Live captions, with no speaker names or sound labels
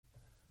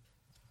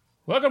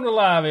Welcome to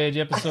Live Edge,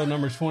 episode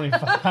number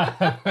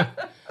 25.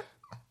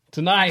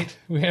 Tonight,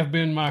 we have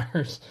Ben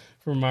Myers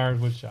from Myers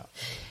Woodshop.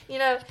 You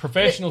know,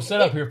 Professional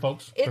setup here,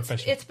 folks.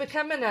 It's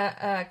becoming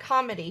a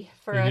comedy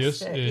for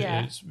us. It is.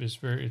 Yeah. It's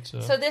very.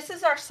 So this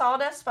is our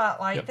Sawdust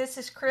Spotlight. Yep. This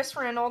is Chris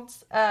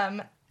Reynolds.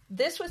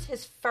 This was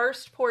his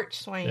first porch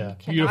swing. Yeah,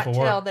 Cannot beautiful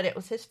tell work. that it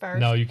was his first.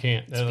 No, you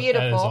can't. It's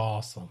beautiful. That is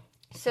awesome.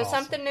 So Awesome.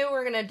 something new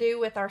we're going to do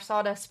with our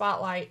Sawdust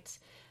Spotlights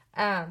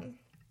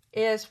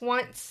is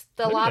once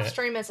the Look at live that.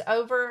 stream is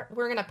over,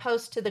 we're going to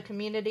post to the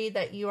community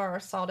that you are a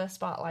Sawdust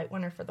Spotlight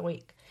winner for the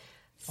week.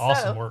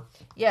 Awesome work.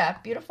 Yeah,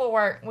 beautiful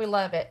work. We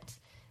love it.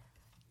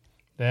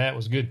 That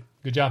was good.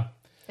 Good job.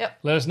 Yep.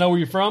 Let us know where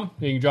you're from.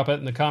 You can drop that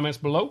in the comments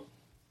below.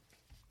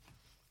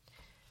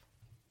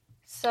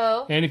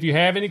 So, And if you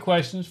have any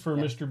questions for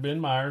Mr. Ben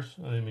Myers,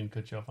 I didn't mean to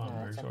cut you off. I'm no,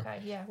 very it's sorry. okay.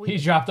 Yeah,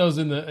 He's dropped those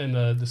in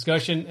the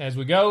discussion as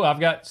we go. I've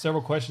got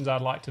several questions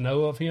I'd like to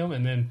know of him,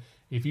 and then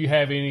if you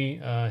have any,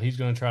 he's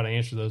going to try to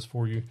answer those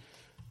for you.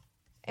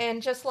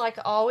 And just like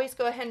always,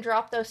 go ahead and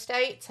drop those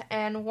states.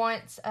 And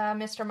once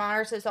Mr.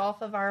 Myers is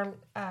off of our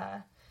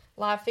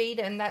live feed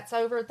and that's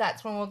over,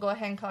 that's when we'll go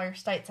ahead and call your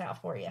states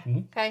out for you. Mm-hmm.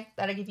 Okay?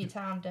 That'll give you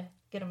time to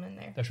get them in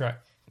there. That's right.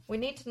 We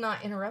need to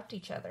not interrupt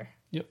each other.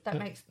 Yep.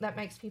 That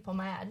makes people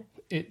mad.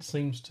 It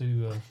seems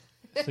to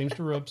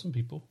rub some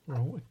people the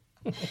wrong way.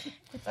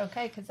 It's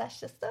okay because that's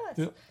just us.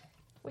 Yep.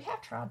 We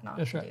have tried not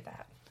That's to right. do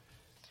that.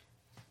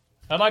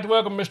 I'd like to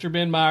welcome Mr.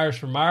 Ben Myers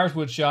from Myers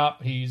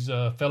Woodshop. He's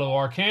a fellow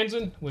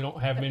Arkansan. We don't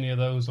have many of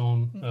those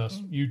on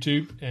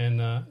YouTube, and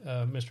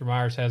Mr.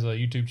 Myers has a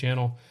YouTube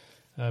channel.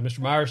 Mr.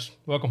 Myers,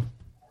 welcome.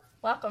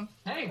 Welcome.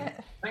 Hey,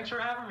 thanks for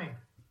having me.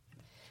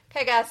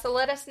 Okay, guys. So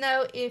let us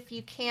know if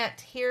you can't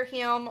hear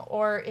him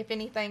or if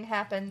anything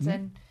happens,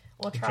 and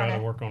we'll try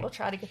to work on it. We'll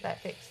try to get that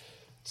fixed.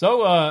 So,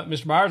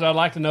 Mr. Myers, I'd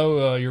like to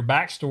know your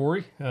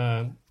backstory,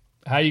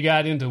 how you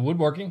got into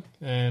woodworking,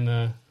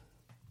 and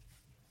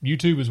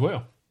YouTube as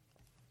well.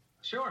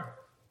 Sure.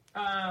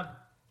 How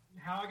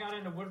I got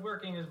into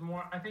woodworking is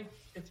more. I think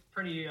it's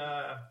pretty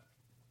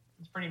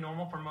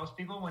normal for most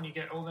people when you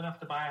get old enough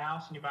to buy a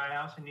house,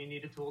 and you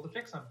need a tool to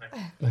fix something.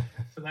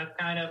 So that's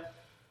kind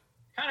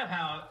of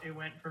how it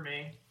went for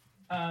me.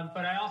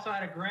 But I also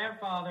had a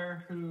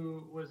grandfather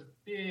who was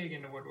big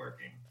into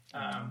woodworking.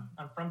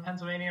 I'm from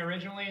Pennsylvania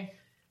originally,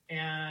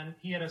 and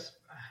he had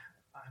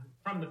I'm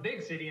from the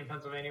big city in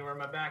Pennsylvania where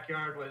my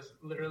backyard was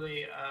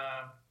literally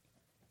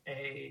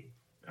a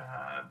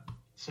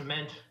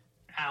cement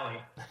alley.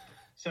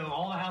 So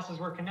all the houses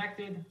were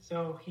connected.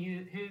 So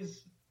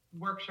his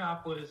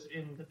workshop was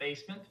in the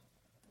basement.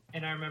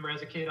 And I remember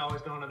as a kid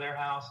always going to their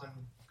house and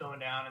going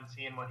down and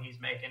seeing what he's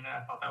making. And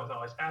I thought that was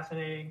always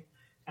fascinating.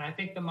 And I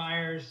think the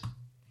Myers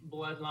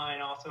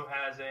bloodline also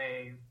has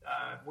a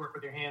work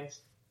with your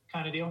hands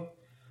kind of deal.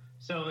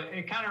 So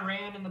it kind of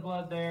ran in the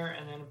blood there,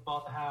 and then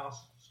bought the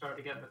house,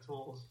 started getting the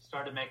tools,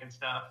 started making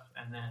stuff.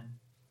 And then,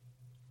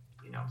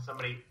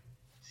 somebody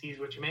sees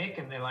what you make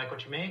and they like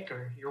what you make,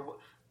 or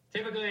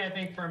typically I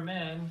think for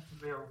men,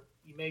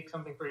 you make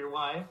something for your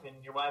wife and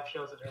your wife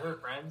shows it to her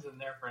friends and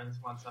their friends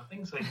want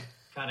something. So you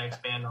kind of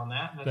expand on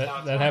that. And that's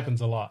how That happens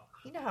a lot.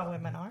 You know how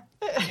women are.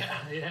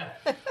 Yeah.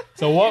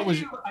 So what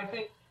was I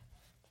think.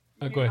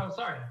 go ahead. Oh,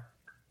 sorry.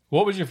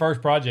 What was your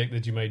first project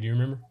that you made? Do you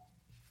remember?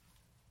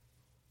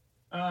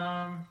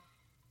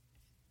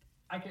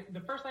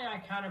 The first thing I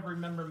kind of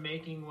remember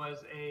making was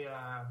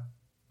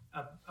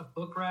a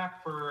book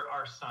rack for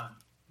our son.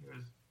 He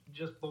was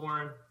just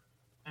born,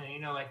 and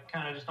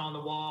kind of just on the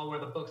wall where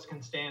the books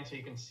can stand so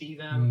you can see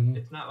them. Mm-hmm.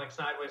 It's not like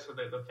sideways so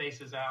the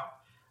face is out.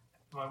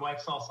 My wife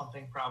saw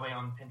something probably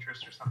on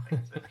Pinterest or something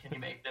and said, "Can you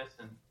make this?"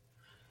 And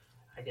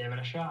I gave it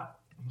a shot.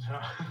 So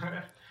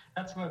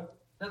that's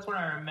what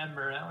I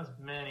remember. That was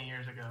many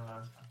years ago.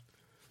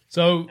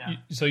 So, Yeah.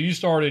 so you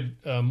started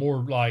more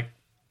like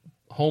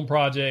home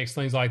projects,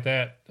 things like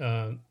that.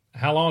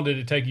 How long did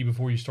it take you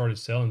before you started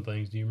selling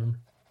things? Do you remember?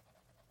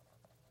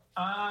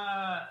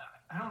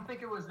 I don't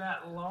think it was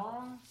that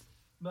long,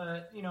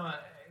 but I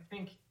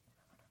think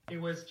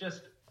it was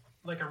just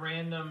like a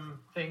random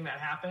thing that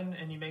happened,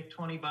 and you make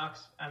 $20.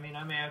 I mean,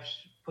 I may have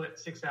put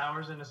 6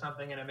 hours into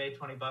something, and I made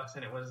 $20,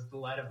 and it was the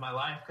light of my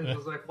life because it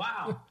was like,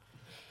 wow,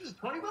 this is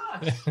 $20.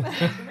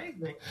 It's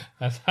amazing.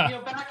 That's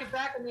how,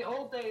 Back in the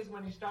old days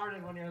when you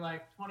started, when you're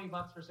like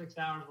 $20 for 6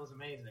 hours was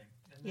amazing.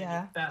 And then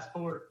Yeah. you fast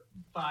forward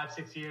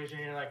 5-6 years, and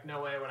you're like,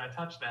 no way would I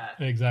touch that.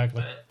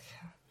 exactly. But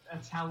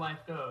that's how life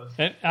goes.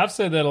 And I've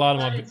said that a lot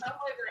of But my. in some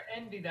ways, I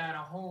envy that a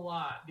whole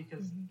lot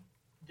because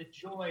the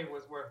joy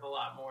was worth a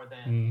lot more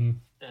Mhm.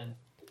 than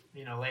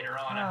later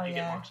on Oh, after you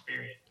get yeah. more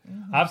experience.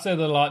 I've said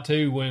that a lot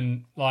too.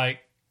 When like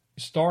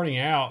starting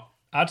out,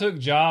 I took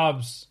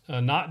jobs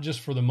not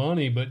just for the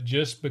money, but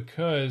just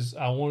because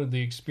I wanted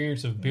the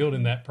experience of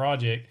building that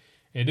project.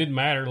 It didn't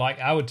matter. Like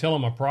I would tell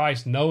them a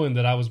price, knowing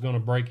that I was going to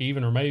break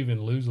even or maybe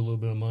even lose a little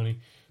bit of money.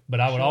 But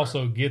I would Sure.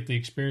 also get the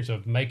experience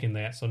of making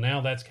that. So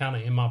now that's kind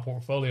of in my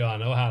portfolio. I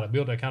know how to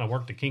build. I kind of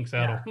work the kinks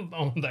out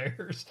on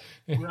theirs.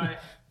 Right.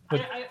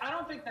 But- I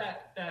don't think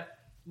that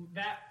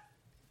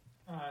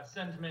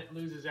sentiment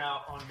loses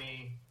out on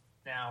me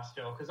now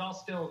still, because I'll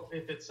still,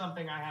 if it's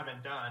something I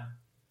haven't done,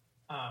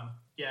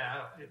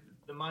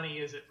 the money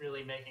isn't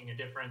really making a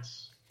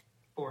difference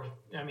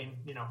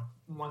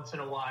once in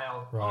a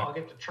while, right. I'll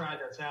get to try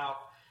this out.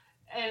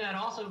 And that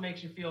also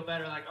makes you feel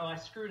better, like, I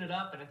screwed it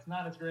up and it's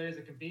not as great as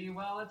it could be.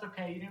 Well, it's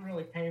okay. You didn't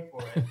really pay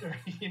for it,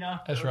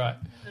 That's right.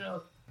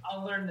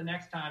 I'll learn the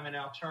next time and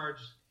I'll charge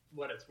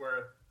what it's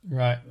worth.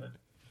 Right.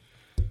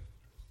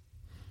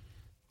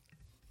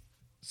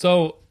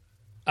 So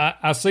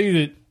I see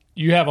that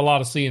you have a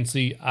lot of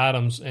CNC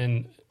items,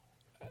 and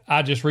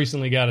I just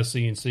recently got a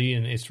CNC,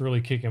 and it's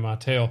really kicking my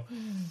tail.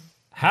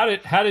 How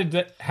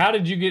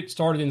did you get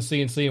started in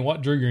CNC, and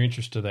what drew your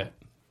interest to that?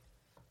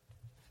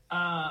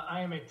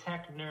 I am a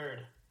tech nerd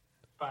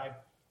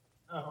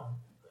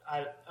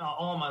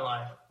all my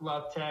life.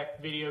 Love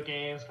tech, video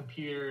games,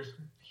 computers.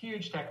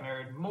 Huge tech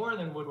nerd, more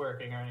than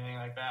woodworking or anything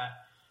like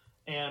that.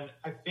 And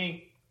I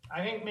think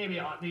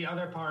maybe the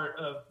other part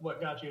of what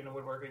got you into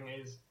woodworking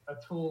is a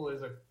tool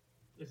is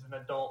an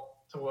adult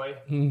toy,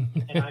 and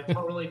I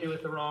totally do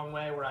it the wrong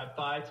way, where I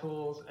buy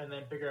tools and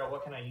then figure out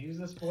what can I use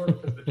this for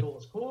because the tool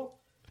is cool.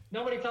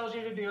 Nobody tells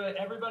you to do it.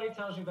 Everybody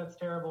tells you that's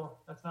terrible.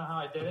 That's not how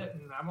I did it,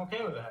 and I'm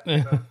okay with that.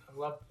 I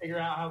love to figure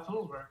out how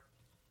tools work.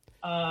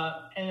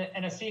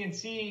 And a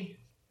CNC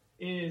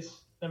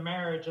is the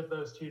marriage of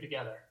those two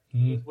together,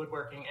 with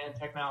woodworking and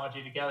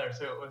technology together.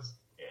 So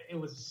it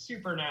was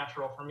super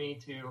natural for me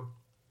to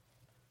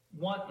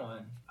want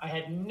one. I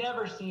had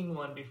never seen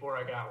one before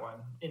I got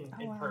one in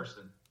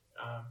person.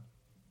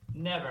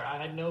 Never. I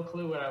had no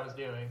clue what I was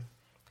doing.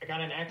 I got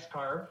an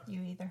X-Carve.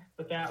 You either.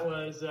 But that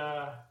was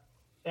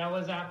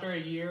after a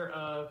year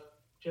of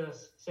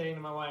just saying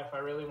to my wife, I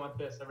really want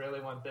this, I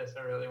really want this,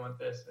 I really want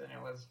this. And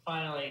it was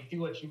finally, do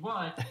what you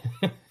want.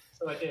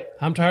 So I did.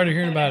 I'm tired of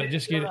hearing about it.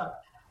 Just get it.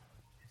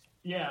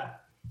 Yeah.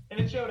 And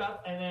it showed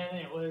up, and then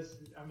it was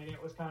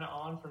kind of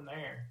on from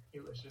there.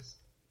 It was just,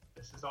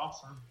 this is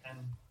awesome, and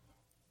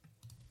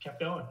kept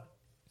going.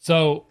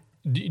 So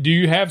do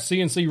you have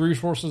CNC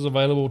resources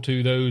available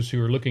to those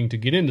who are looking to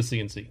get into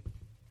CNC?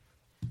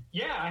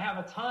 Yeah, I have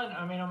a ton.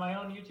 On my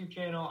own YouTube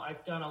channel,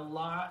 I've done a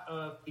lot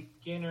of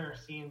beginner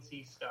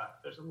CNC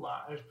stuff. There's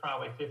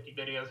probably 50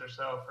 videos or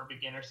so for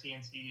beginner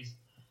CNCs.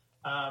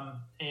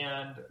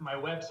 And my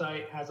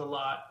website has a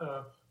lot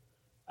of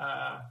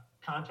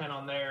content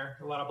on there,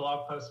 a lot of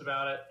blog posts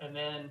about it. And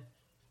then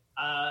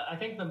I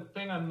think the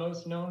thing I'm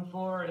most known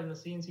for in the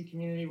CNC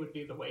community would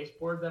be the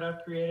wasteboard that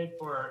I've created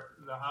for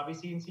the hobby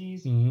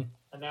CNCs. Mm-hmm.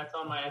 And that's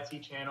on my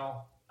Etsy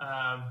channel,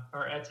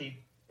 or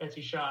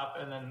Etsy shop.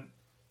 And then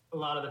a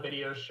lot of the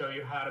videos show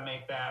you how to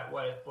make that,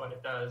 what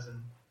it does,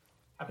 and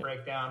how to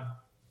break down.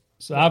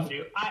 So I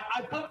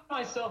put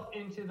myself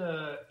into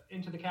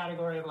the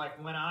category of,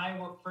 like, when I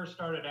first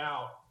started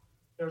out,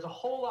 there was a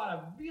whole lot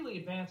of really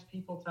advanced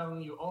people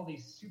telling you all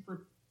these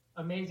super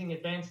amazing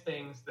advanced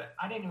things that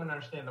I didn't even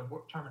understand the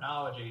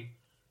terminology.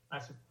 I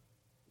said,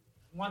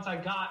 once I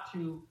got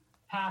to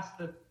past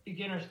the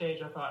beginner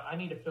stage, I thought, I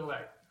want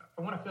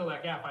to fill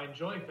that gap. I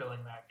enjoy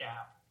filling that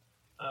gap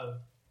of,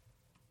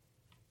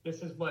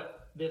 this is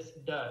what this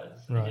does.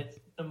 Right. It's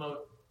the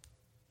most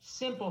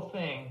simple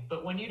thing,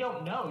 but when you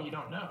don't know, you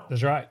don't know.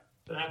 That's right.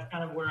 So that's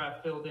kind of where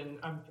I filled in.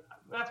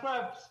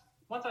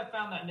 Once I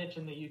found that niche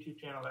in the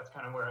YouTube channel, that's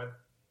kind of where I've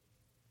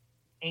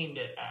aimed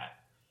it at.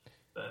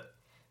 But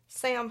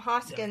Sam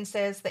Hoskins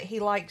says that he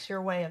likes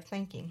your way of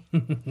thinking.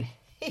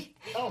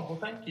 Well,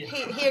 thank you.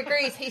 He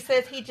agrees. He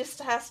says he just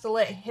has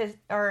to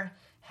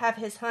have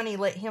his honey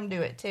let him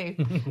do it too.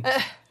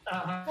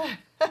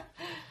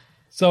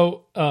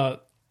 So,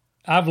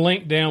 I've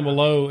linked down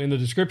below in the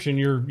description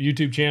your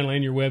YouTube channel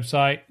and your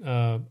website,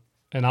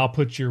 and I'll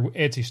put your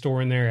Etsy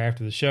store in there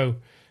after the show.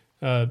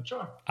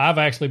 Sure. I've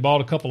actually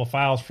bought a couple of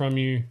files from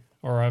you,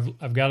 or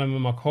I've got them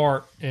in my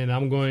cart, and I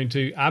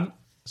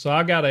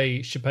got a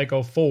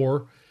Shapeco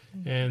 4,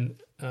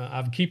 and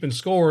I'm keeping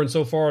score, and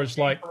so far it's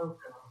like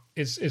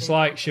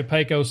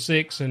Shapeco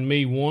 6 and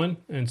me 1,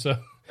 and so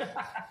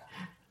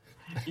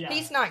yeah.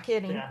 He's not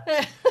kidding.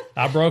 Yeah.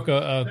 I broke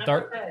a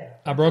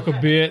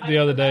bit the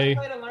other day.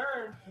 Way to learn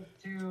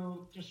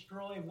to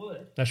destroy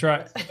wood. That's right.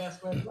 That's the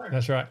best way to learn.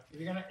 That's right.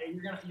 You're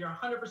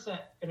 100%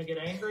 gonna get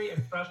angry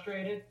and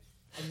frustrated,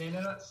 and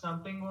then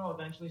something will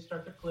eventually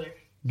start to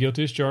click.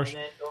 Guilty as charged.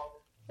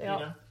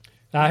 And then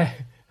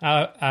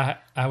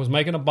I was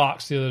making a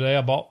box the other day.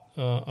 I bought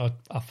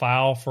a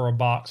file for a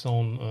box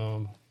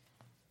on,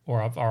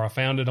 or I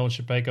found it on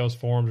Shapeco's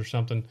forums or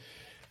something.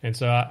 And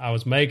so I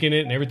was making it,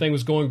 and everything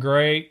was going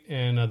great.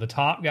 And the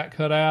top got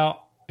cut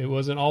out. It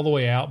wasn't all the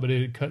way out, but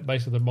it cut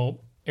basically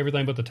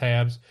everything but the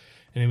tabs.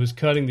 And it was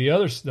cutting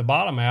the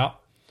bottom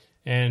out.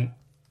 And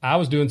I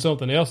was doing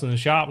something else in the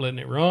shop, letting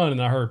it run,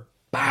 and I heard,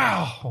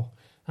 pow!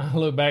 I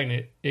looked back,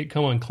 and it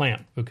come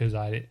unclamped because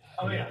I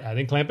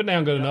didn't clamp it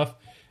down good enough.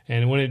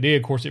 And when it did,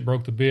 of course, it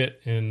broke the bit.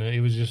 And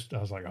it was just,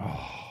 I was like,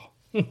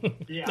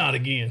 not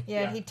again.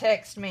 Yeah, he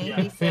texted me.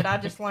 Yeah. He said, I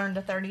just learned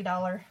a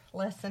 $30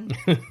 lesson.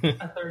 A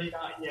 $30,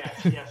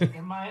 yes.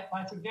 And my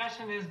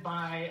suggestion is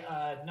buy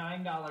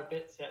 $9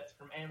 bit sets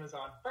from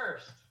Amazon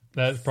first.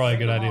 That's probably a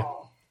good idea.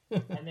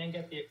 and then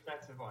get the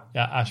expensive one.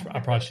 Yeah, I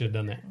probably should have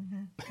done that.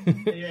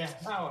 Yeah.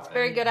 Oh,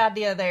 Very good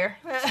idea there.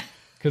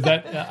 Because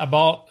I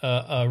bought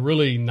a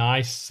really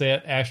nice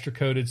set, Astra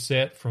coated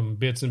set from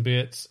Bits and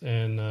Bits,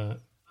 and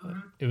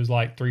it was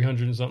like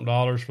 $300 and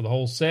something for the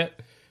whole set.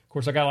 Of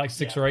course, I got like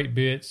 6 or 8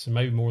 bits, and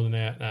maybe more than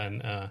that.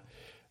 And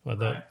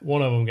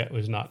one of them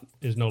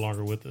is no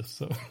longer with us.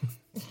 So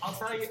I'll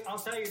tell you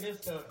this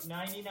though: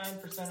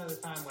 99% of the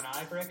time when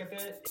I break a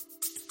bit.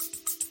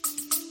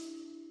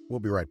 We'll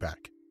be right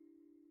back.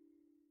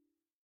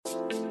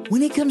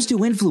 When it comes to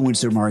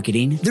influencer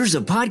marketing, there's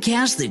a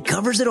podcast that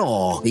covers it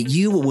all that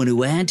you will want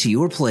to add to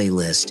your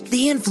playlist.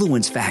 The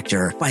Influence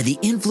Factor by the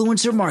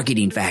Influencer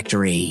Marketing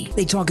Factory.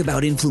 They talk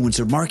about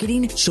influencer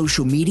marketing,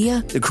 social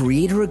media, the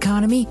creator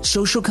economy,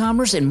 social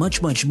commerce, and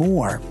much, much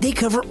more. They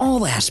cover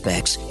all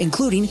aspects,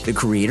 including the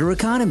creator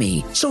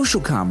economy,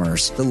 social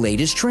commerce, the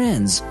latest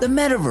trends, the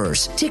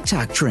metaverse,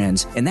 TikTok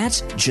trends, and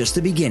that's just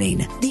the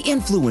beginning. The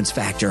Influence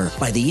Factor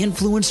by the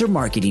Influencer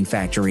Marketing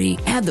Factory.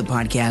 Add the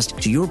podcast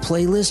to your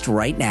playlist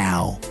right now.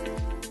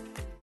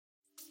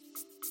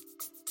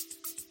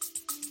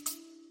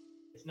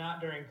 It's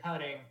not during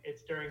cutting,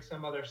 it's during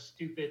some other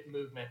stupid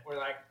movement where,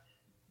 like,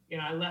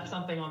 I left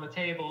something on the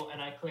table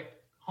and I clicked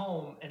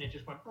home and it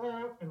just went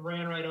and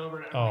ran right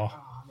over it. And I'm like,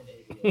 I'm an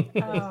idiot.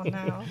 Oh,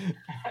 no.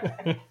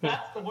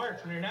 That's the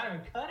worst when you're not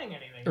even cutting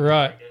anything.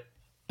 Right.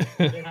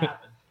 It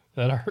happens.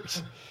 that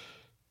hurts.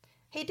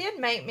 He did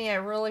make me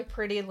a really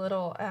pretty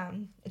little,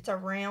 it's a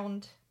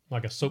round,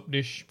 Like a soap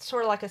dish.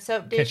 sort of like a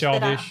soap dish, Catch-all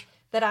dish.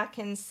 that I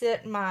can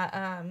sit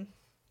my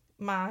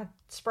my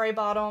spray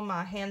bottle,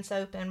 my hand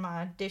soap, and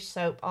my dish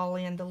soap all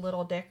in the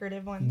little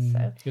decorative ones.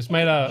 So It's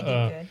made he out did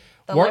of good.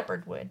 The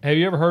leopard wood. Have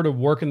you ever heard of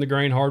Working the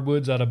Grain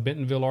Hardwoods out of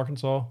Bentonville,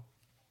 Arkansas?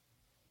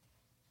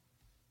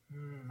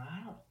 I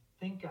don't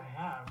think I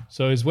have.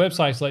 So his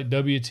website's like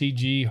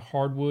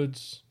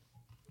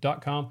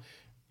WTGHardwoods.com.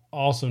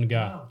 Awesome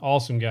guy. Wow.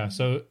 Awesome guy.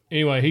 So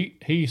anyway,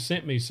 he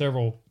sent me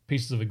several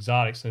pieces of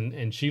exotics,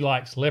 and she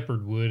likes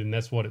leopard wood, and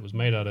that's what it was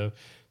made out of.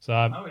 So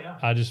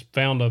I just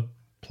found a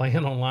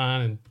plan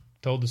online and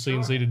told the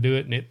CNC to do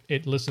it, and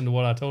it listened to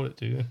what I told it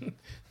to.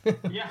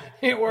 Yeah.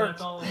 It works.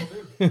 That's all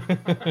it'll do.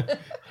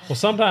 Well,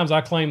 sometimes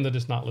I claim that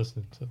it's not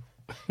listening. So,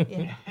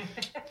 Yeah.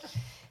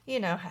 You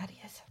know how it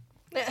is.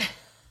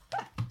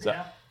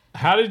 Yeah.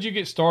 how did you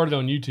get started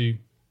on YouTube?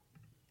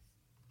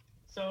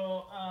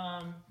 So,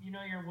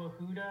 your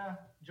Wahuda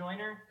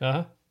joiner?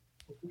 Uh-huh.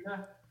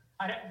 Wahuda?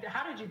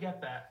 How did you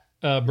get that?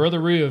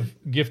 Brother Riv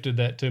gifted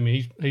that to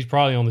me. He's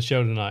probably on the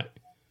show tonight.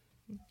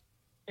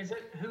 Is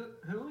it, who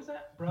is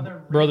that?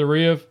 Brother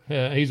Riv,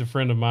 he's a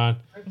friend of mine.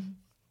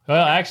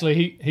 Well,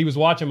 actually, he was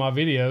watching my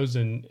videos,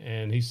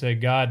 and he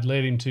said God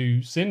led him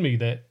to send me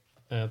that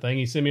thing.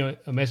 He sent me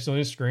a message on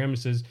Instagram and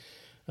says,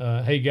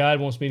 hey, God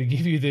wants me to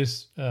give you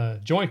this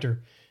jointer.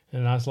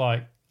 And I was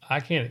like, I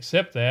can't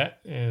accept that.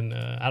 And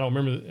I don't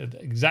remember the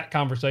exact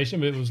conversation,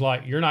 but it was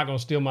like, you're not going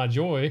to steal my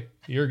joy.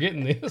 You're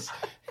getting this.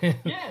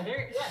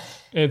 Yes.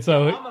 And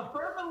so, I'm a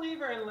firm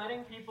believer in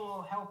letting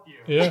people help you.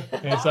 yeah. A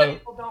And lot so, of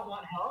people don't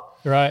want help.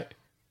 right.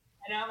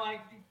 And I'm like,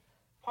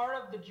 part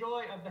of the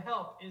joy of the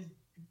help is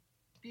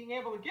being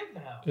able to give the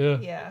help. Yeah.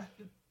 Yeah.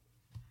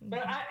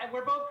 But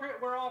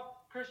we're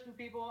all Christian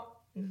people.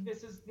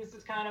 This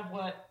is kind of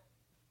what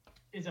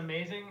is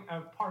amazing,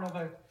 part of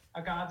a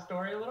God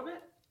story a little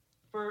bit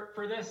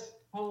for this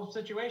whole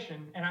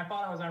situation. And I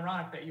thought it was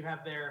ironic that you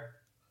have their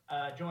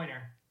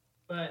joiner,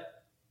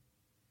 but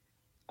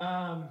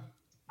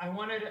I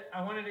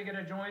wanted to get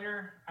a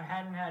joiner. I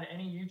hadn't had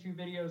any YouTube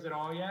videos at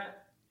all yet.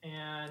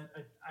 And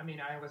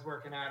I was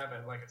working out of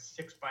a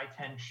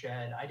 6x10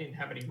 shed. I didn't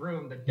have any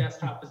room. The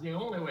desktop was the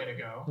only way to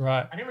go.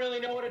 Right. I didn't really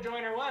know what a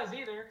joiner was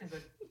either because I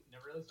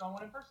never really saw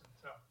one in person.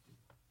 So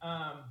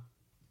I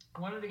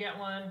wanted to get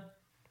one.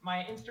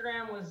 My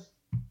Instagram was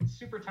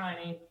super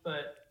tiny,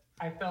 but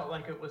I felt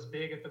like it was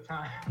big at the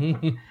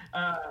time.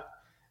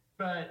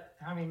 But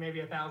maybe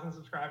 1,000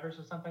 subscribers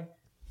or something.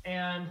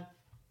 And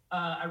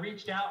I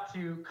reached out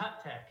to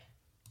Cut Tech.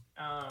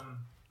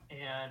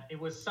 And it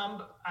was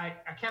I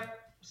kept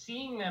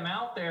seeing them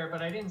out there,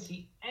 but I didn't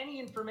see any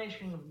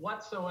information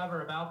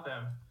whatsoever about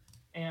them.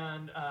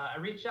 And I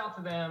reached out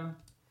to them,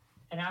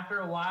 and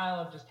after a while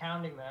of just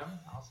hounding them,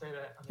 I'll say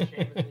that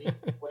unashamedly,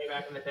 way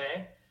back in the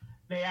day,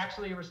 they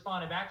actually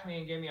responded back to me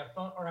and gave me a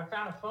phone, or I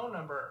found a phone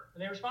number.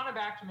 They responded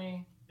back to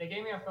me. They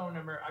gave me a phone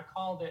number. I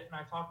called it, and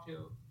I talked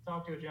to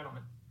a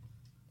gentleman.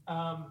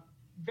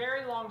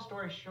 Very long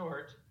story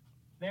short,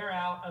 they're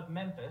out of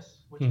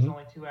Memphis, which is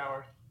only 2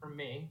 hours from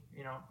me.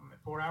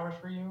 4 hours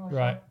for you. Or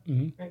Right.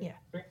 Mm-hmm. Yeah.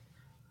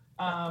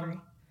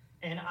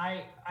 And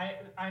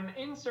I'm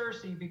in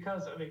Searcy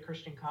because of a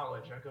Christian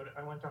college.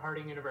 I went to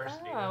Harding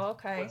University. Oh,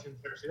 okay. That's in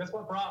Searcy. That's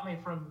what brought me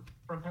from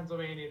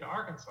Pennsylvania to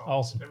Arkansas.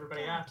 Awesome.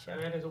 Everybody asks,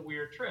 that is a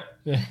weird trip.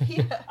 Yeah.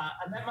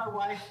 I met my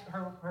wife.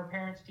 Her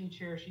parents teach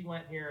here. She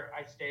went here.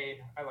 I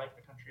stayed. I like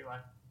the country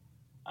life.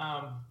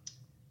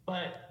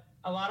 But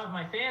a lot of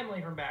my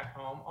family from back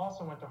home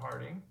also went to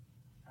Harding,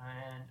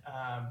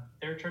 and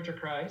they're Church of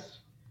Christ.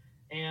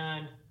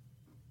 And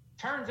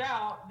turns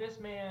out this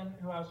man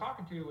who I was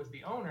talking to was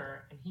the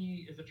owner, and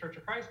he is a Church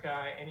of Christ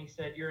guy. And he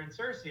said, "You're in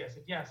Searcy?" I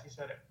said, "Yes." He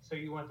said, "So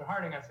you went to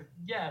Harding?" I said,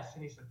 "Yes."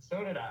 And he said,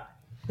 "So did I."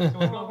 So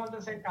we both went to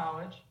the same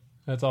college.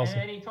 That's awesome.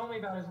 And he told me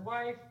about his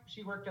wife.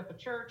 She worked at the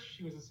church.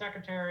 She was a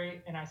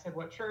secretary. And I said,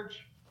 "What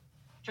church?"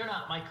 Turned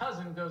out my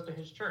cousin goes to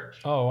his church.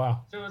 Oh,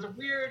 wow. So it was a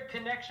weird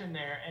connection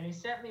there. And he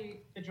sent me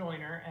the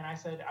joiner, and I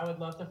said, "I would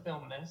love to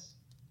film this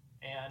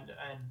and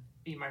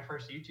be my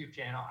first YouTube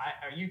channel."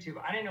 I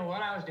didn't know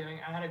what I was doing.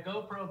 I had a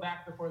GoPro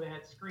back before they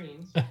had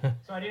screens.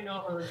 So I didn't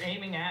know if it was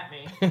aiming at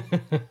me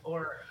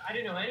or I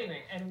didn't know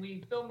anything. And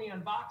we filmed the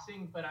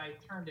unboxing, but I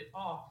turned it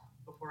off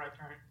before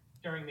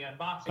during the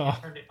unboxing. I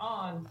turned it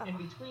on in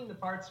between the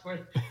parts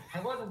where I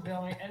wasn't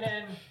filming. And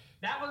then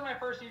that was my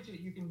first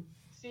YouTube. You can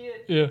see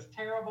it. Yeah. It's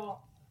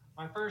terrible.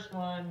 My first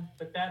one,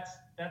 but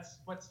that's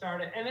what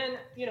started. And then,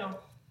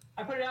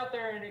 I put it out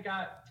there and it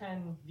got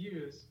 10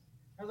 views.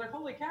 I was like,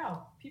 holy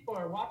cow, people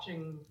are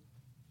watching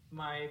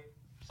my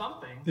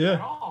something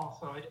at all.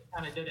 So I just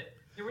kind of did it.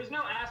 There was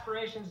no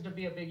aspirations to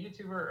be a big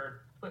YouTuber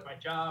or quit my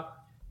job,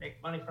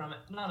 make money from it.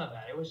 None of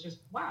that. It was just,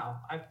 wow,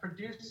 I've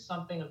produced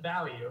something of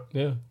value.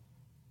 Yeah.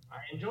 I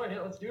enjoyed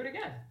it. Let's do it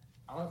again.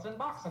 Let's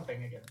unbox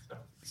something again.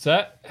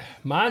 So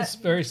mine's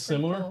very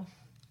similar. Cool.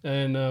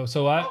 And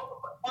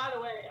By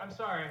the way, I'm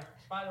sorry.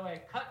 By the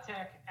way, Cut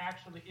Tech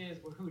actually is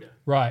Wahuda.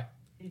 Right.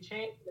 He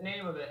changed the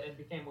name of it and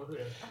became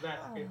Wahuda.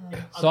 That's good.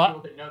 So Other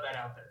people didn't know that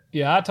out there.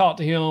 Yeah, I talked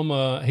to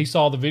him. He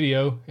saw the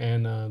video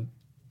and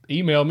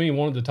emailed me and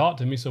wanted to talk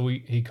to me. So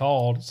he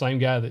called, same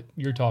guy that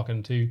you're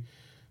talking to.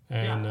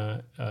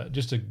 And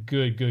just a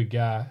good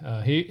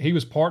guy. He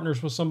was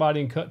partners with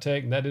somebody in Cut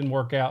Tech, and that didn't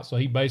work out. So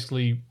he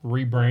basically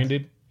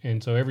rebranded.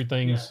 And so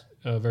everything's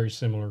very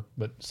similar,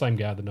 but same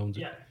guy that owns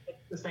it. Yeah,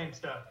 it's the same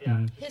stuff. Yeah.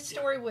 Mm-hmm. His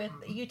story with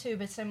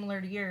YouTube is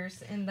similar to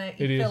yours in that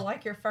It you is. feel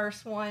like your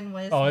first one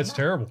was. Oh, it's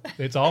terrible.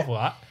 It's awful.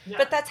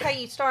 But that's how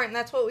you start, and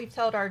that's what we've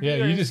told our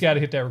viewers. You just got to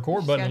hit that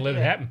record button and let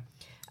it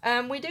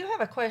happen. We do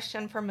have a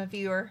question from a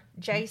viewer.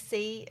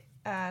 JC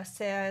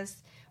says,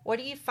 what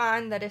do you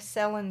find that is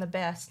selling the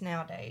best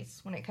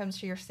nowadays when it comes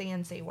to your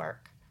CNC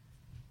work?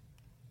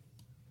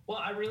 Well,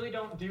 I really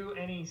don't do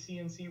any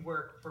CNC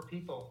work for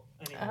people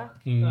anymore.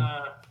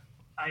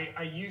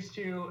 I used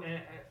to,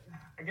 and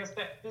I guess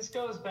that this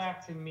goes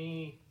back to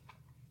me.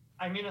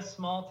 I'm in a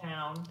small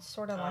town.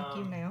 Sort of like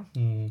you now.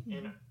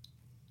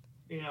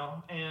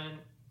 And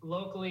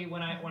locally,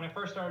 when I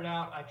first started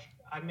out,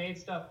 I made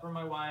stuff for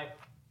my wife.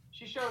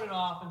 She showed it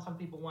off, and some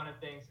people wanted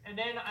things. And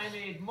then I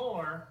made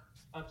more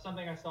of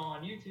something I saw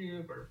on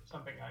YouTube or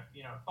something I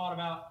thought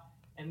about,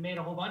 and made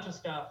a whole bunch of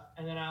stuff.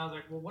 And then I was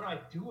like, well, what do I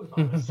do with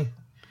all this?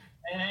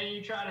 And then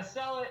you try to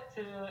sell it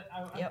to.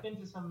 I've been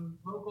to some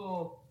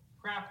local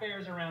craft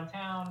fairs around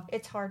town.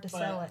 It's hard to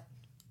sell it.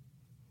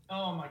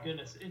 Oh my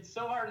goodness, it's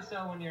so hard to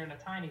sell when you're in a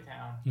tiny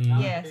town, Mm-hmm.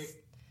 not Yes. a big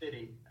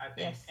city. I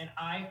think, Yes. and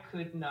I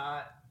could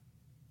not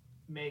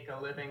make a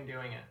living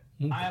doing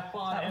it. I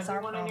applaud That was our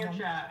everyone in your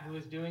problem. chat who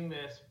is doing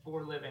this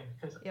for a living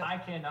because Yep. I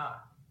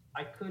cannot.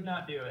 I could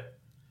not do it.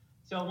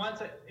 So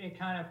once it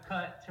kind of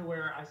cut to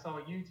where I saw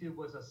YouTube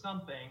was a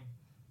something,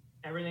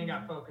 everything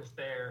got focused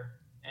there,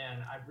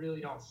 and I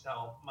really don't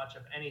sell much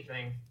of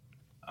anything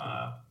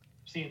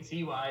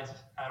CNC wise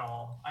at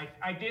all.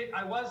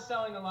 I was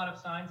selling a lot of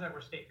signs that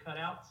were state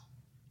cutouts.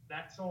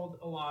 That sold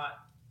a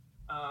lot.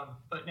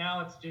 But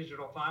now it's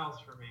digital files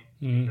for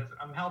me because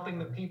I'm helping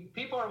the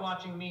people are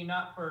watching me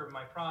not for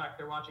my product.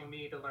 They're watching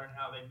me to learn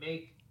how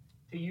they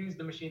to use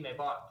the machine they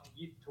bought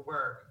to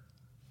work.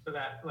 So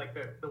that like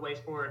the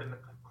wasteboard and the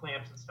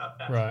clamps and stuff.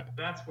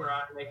 That's where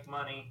I make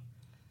money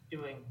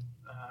doing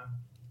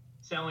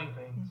selling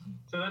things.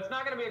 So that's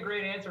not going to be a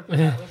great answer for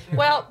that listener.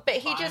 Well,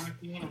 but Buy a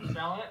machine and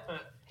sell it,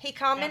 but he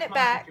commented that's my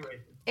back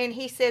situation. and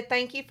he said,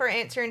 thank you for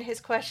answering his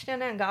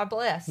question and God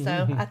bless.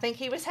 So I think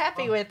he was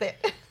happy with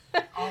it.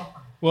 Awesome.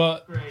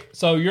 Well, Great.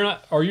 so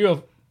are you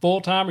a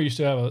full-time or you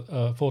still have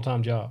a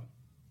full-time job?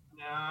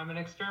 No, I'm an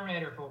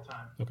exterminator full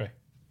time. Okay.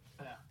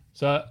 Yeah.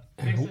 So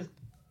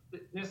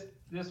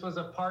This was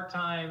a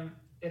part-time.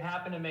 It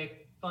happened to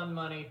make fun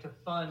money to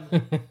fund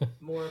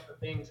more of the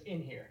things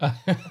in here.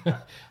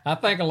 I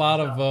think a lot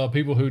of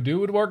people who do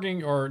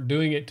woodworking are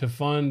doing it to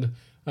fund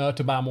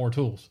to buy more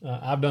tools.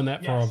 I've done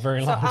that for a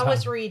very So long time. I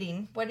was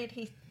reading. What did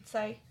he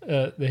say?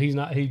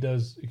 That he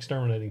does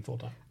exterminating full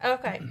time.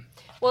 Okay.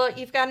 Well,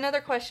 you've got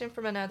another question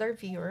from another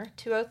viewer.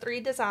 203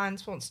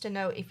 Designs wants to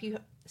know if you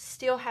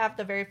still have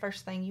the very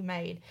first thing you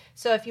made.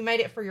 So if you made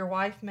it for your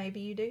wife,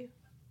 maybe you do.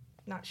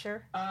 Not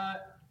sure.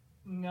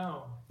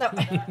 No. No.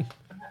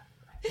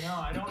 No,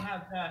 I don't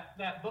have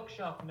that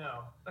bookshelf.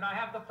 No, but I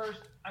have the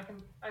first. I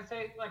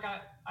say like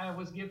I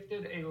was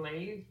gifted a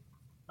lathe,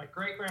 my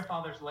great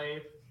grandfather's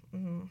lathe. See,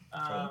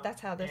 that's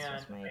how this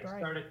was made, I right?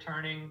 started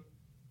turning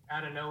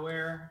out of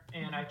nowhere,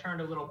 and I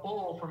turned a little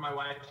bowl for my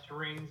wife to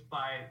rings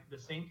by the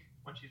sink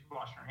when she's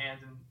washing her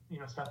hands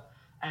and stuff.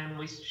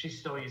 And she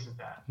still uses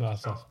that.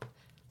 Nice. So,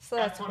 So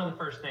that's one of the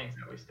first things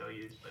that we still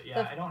use. But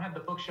yeah, I don't have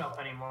the bookshelf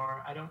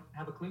anymore. I don't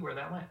have a clue where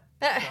that went.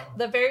 So.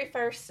 The very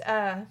first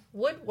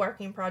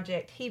woodworking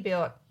project he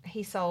built,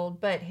 he sold,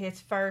 but his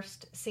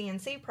first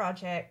CNC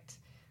project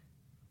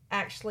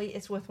actually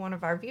is with one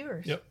of our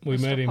viewers. Yep, we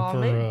Mr. met him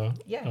Paul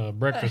for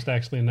breakfast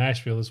actually in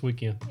Nashville this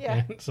weekend.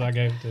 Yeah. So I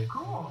gave it to him.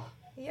 Cool.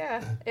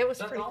 Yeah, it was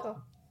That's pretty awesome.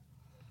 cool.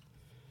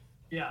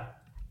 Yeah.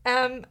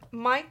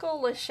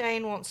 Michael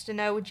Lashane wants to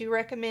know, would you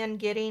recommend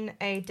getting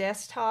a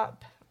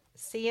desktop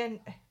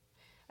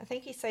I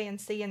think he's saying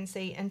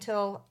CNC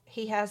until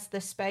he has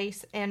the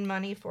space and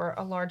money for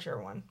a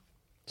larger one?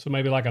 So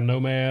maybe like a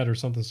Nomad or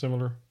something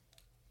similar?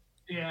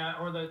 Yeah,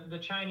 or the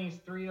Chinese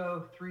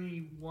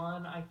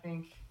 3031, I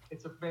think.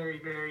 It's a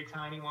very, very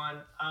tiny one.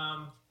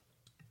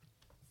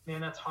 Man,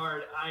 that's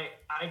hard.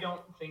 I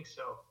don't think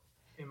so,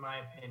 in my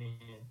opinion.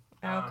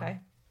 Okay.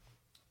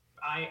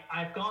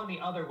 I've gone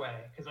the other way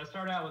because I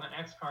started out with an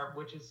X-Carve,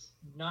 which is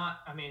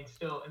not,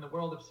 still in the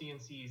world of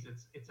CNCs,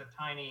 it's a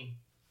tiny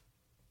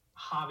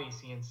hobby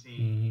CNC.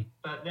 Mm-hmm.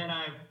 But then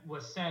I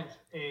was sent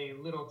a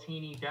little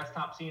teeny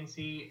desktop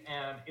CNC,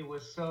 and it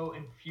was so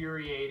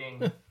infuriating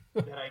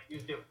that I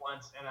used it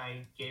once and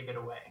I gave it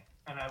away.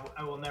 And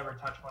I will never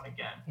touch one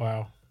again.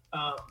 Wow.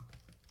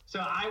 So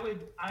I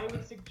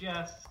would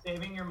suggest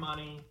saving your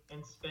money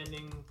and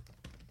spending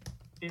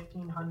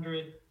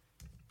 $1,500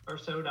 or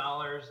so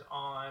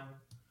on.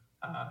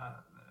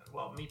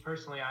 Me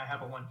personally, I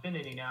have a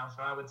Onefinity now,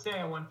 so I would say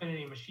a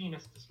Onefinity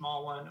Machinist, a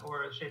small one,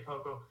 or a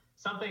Shapeoko,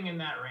 something in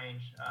that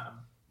range.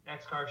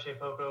 X-Carve,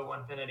 Shapeoko,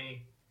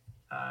 Onefinity,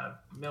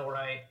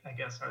 Millwright, I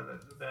guess are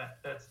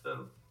that's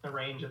the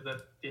range of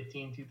the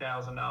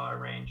 $2,000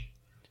 range.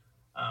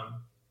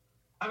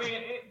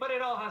 But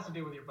it all has to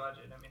do with your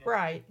budget.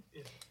 Right.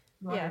 If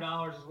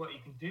 $200 is what you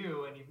can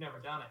do, and you've never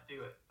done it,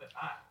 do it. But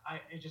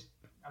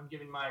I'm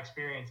giving my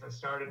experience. I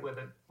started with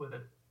an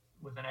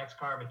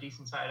X-Carve, a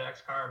decent sized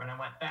X-Carve, and I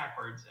went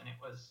backwards, and it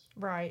was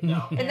right.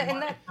 No, and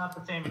it's not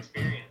the same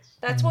experience.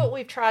 That's what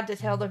we've tried to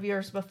tell the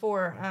viewers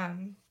before.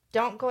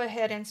 Don't go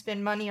ahead and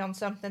spend money on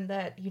something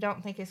that you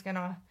don't think is going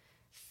to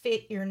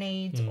fit your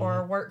needs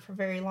or work for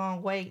very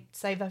long. Wait,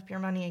 save up your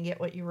money and get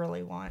what you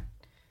really want.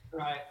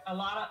 Right. A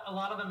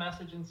lot of the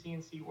message in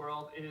CNC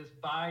world is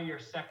buy your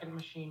second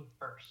machine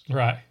first.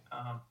 Right.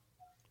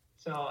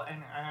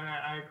 And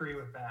I agree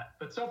with that.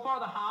 But so far,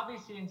 the hobby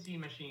CNC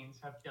machines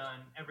have done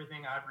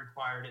everything I've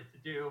required it to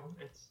do.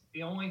 It's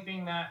the only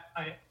thing that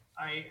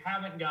I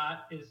haven't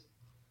got is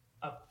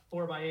a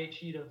 4x8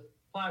 sheet of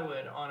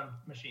plywood on a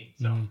machine.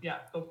 So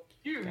so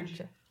huge.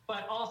 Gotcha.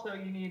 But also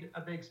you need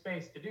a big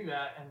space to do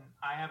that, and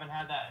I haven't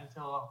had that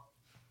until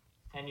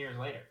 10 years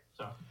later.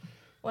 So.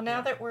 Well,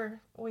 now that we're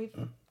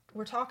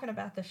talking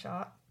about the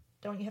shop,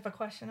 don't you have a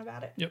question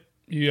about it? Yep.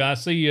 I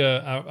see.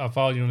 I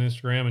follow you on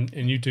Instagram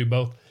and YouTube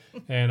both,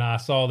 and I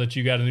saw that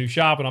you got a new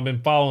shop, and I've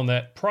been following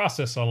that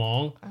process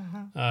along.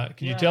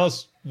 Can you tell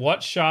us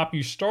what shop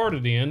you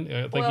started in?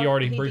 I think you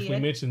already briefly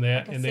mentioned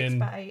that, like and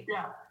then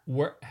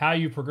how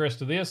you progressed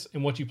to this,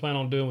 and what you plan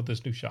on doing with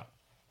this new shop.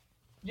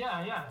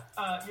 Yeah.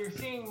 You're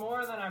seeing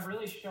more than I've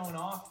really shown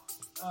off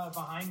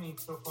behind me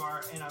so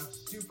far, and I'm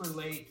super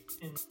late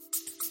in.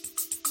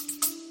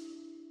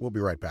 We'll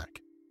be right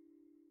back.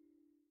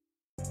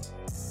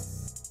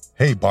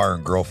 Hey, Bar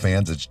and Grill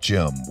fans, it's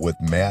Jim with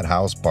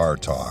Madhouse Bar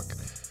Talk,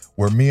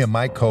 where me and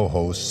my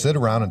co-hosts sit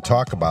around and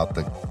talk about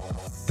the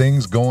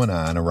things going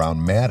on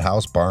around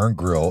Madhouse Bar and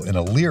Grill in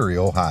Elyria,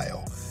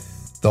 Ohio.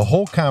 The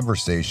whole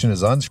conversation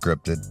is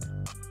unscripted,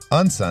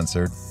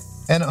 uncensored,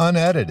 and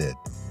unedited.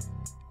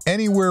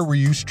 Anywhere where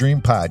you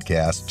stream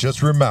podcasts,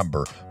 just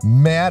remember,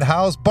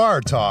 Madhouse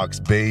Bar Talks,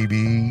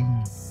 baby.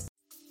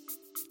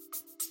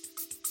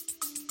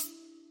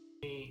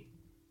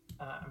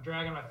 I'm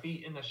dragging my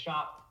feet in the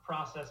shop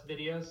process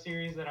video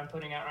series that I'm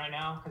putting out right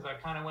now, because I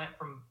kind of went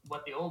from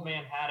what the old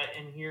man had it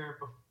in here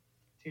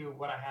to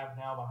what I have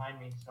now behind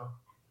me. So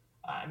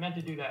I meant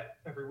to do that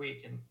every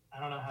week, and I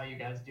don't know how you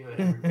guys do it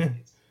every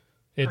week.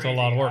 It's a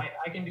lot of work.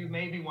 I can do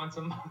maybe once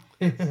a month.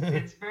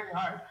 It's very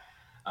hard.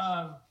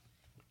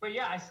 But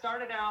yeah, I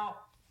started out,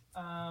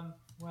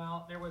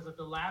 there was a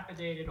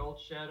dilapidated old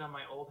shed on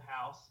my old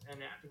house,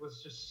 and it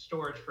was just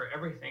storage for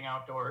everything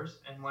outdoors.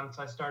 And once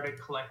I started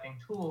collecting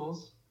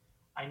tools,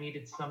 I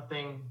needed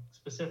something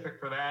specific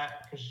for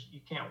that, because you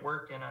can't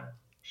work in a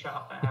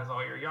shop that has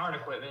all your yard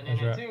equipment in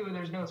it too.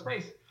 There's no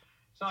space.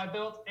 So I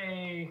built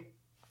a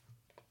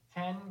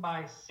 10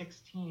 by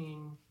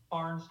 16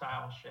 barn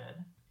style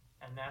shed.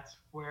 And that's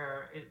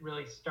where it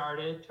really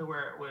started, to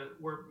where it was,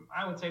 where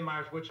I would say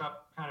Myers Woodshop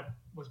kind of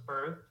was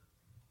birthed.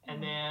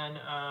 And then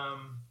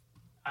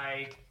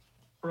I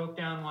broke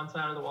down one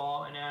side of the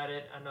wall and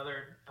added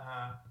another,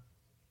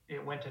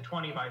 it went to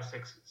 20 by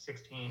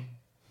 16.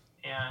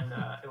 And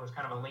it was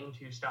kind of a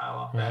lean-to style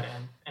off that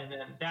end. And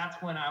then that's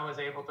when I was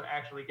able to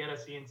actually get a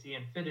CNC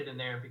and fit it in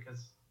there,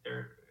 because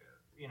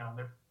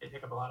they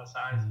take up a lot of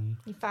size.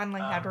 You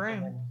finally had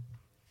room.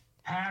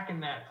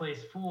 Packing that place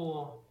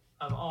full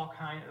of all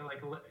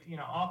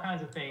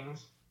kinds of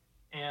things.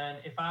 And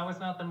if I was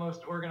not the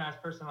most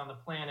organized person on the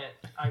planet,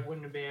 I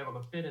wouldn't be able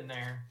to fit in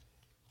there.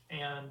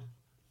 And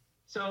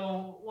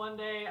so one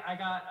day I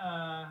got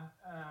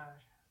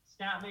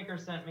Snapmaker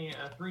sent me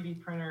a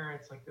 3D printer.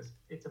 It's like this.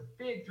 It's a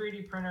big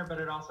 3D printer, but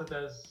it also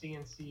does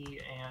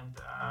CNC and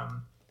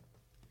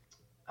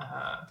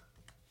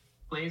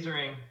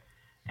lasering.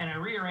 And I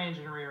rearranged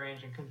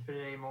and couldn't fit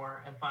it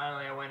anymore. And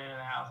finally, I went into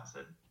the house and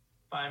said,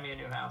 "Find me a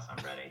new house.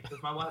 I'm ready."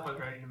 Because my wife was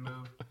ready to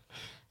move.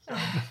 So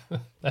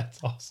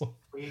That's awesome.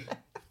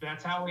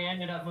 that's how we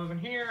ended up moving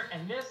here.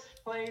 And this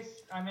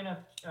place, I'm in a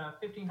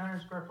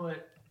 1,500 square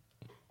foot,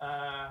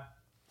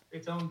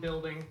 its own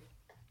building.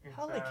 It's,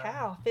 Holy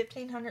cow,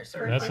 1,500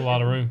 square That's feet. a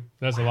lot of room.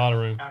 That's a lot of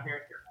room. Out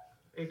here,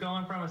 it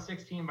going from a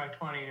 16 by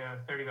 20 to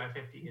 30 by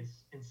 50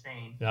 is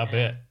insane. I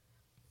bet.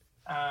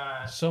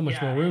 So much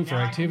more room for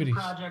now activities.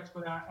 I can do projects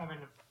without having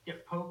to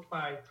get poked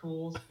by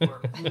tools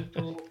or move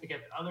tools to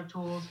get other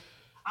tools.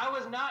 I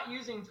was not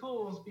using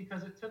tools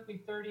because it took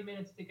me 30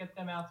 minutes to get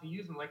them out to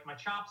use them. Like my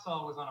chop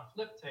saw was on a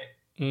flip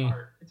tape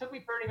part. It took me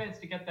 30 minutes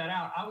to get that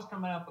out. I was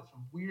coming up with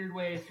some weird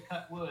ways to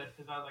cut wood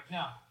because I was like,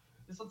 no,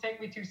 this will take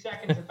me 2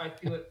 seconds if I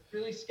do it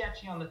really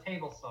sketchy on the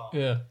table saw.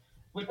 Yeah.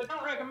 Which I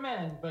don't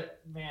recommend,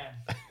 but man,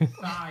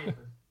 size.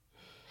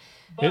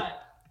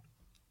 But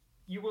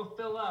you will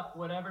fill up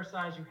whatever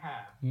size you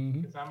have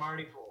because I'm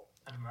already full.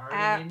 And I'm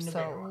already needing a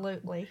bigger one.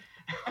 Absolutely.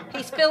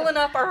 He's filling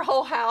up our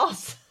whole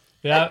house.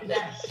 Yeah.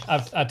 Yes.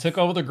 I took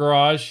over the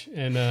garage,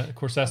 and of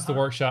course that's the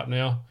workshop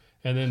now.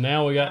 And then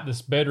now we got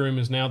this bedroom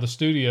is now the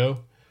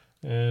studio,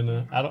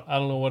 and I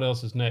don't know what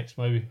else is next.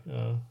 Maybe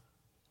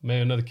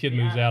another kid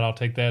moves out. I'll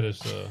take that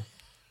as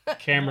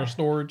camera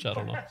storage. I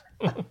don't know.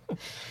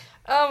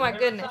 Oh my Whatever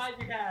goodness. size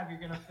you have,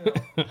 you're gonna fill.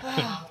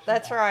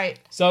 That's right.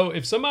 So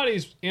if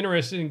somebody's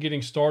interested in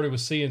getting started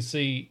with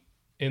CNC,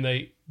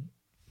 and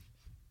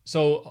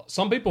so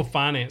some people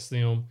finance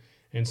them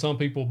and some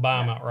people buy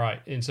them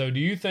outright. And so do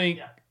you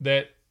think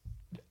that,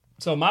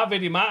 so my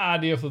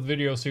idea for the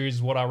video series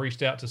is what I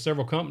reached out to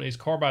several companies.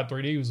 Carbide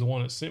 3D was the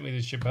one that sent me the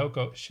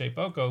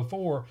Shapeoko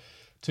 4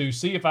 to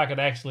see if I could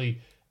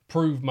actually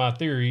prove my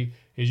theory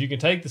is you can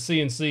take the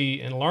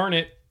CNC and learn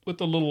it with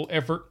a little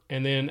effort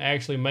and then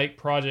actually make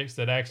projects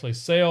that actually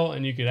sell,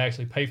 and you could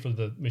actually pay for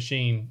the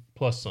machine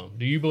plus some.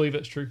 Do you believe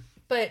that's true?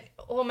 But,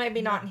 well, maybe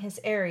not in his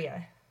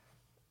area.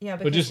 Yeah,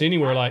 But just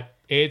anywhere like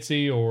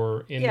Etsy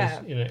or in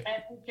Yeah. this, you know.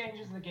 Etsy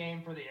changes the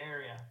game for the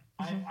area.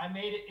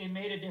 It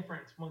made a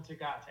difference once it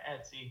got to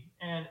Etsy.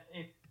 And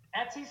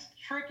Etsy's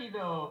tricky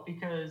though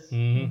because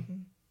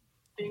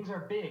things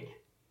are big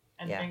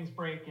and things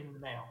break in the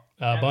mail.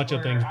 A bunch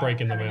of things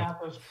break in the mail. mail.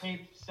 I was cutting out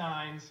those tape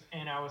signs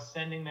and I was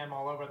sending them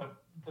all over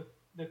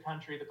the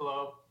country, the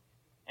globe,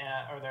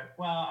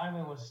 I'm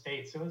in the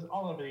states, so it was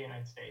all over the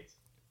United States.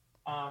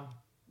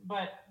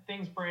 But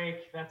things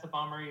break. That's a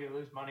bummer. You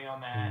lose money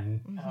on that.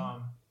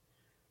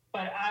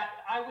 But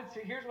I would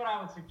say, here's what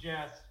I would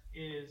suggest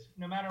is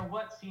no matter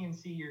what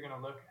CNC you're going to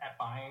look at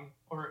buying,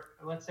 or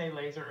let's say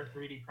laser or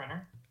 3D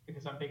printer,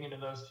 because I'm big into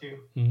those two.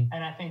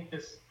 And I think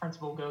this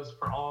principle goes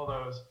for all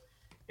those,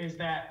 is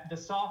that the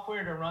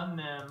software to run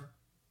them,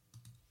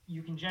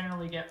 you can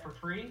generally get for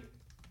free,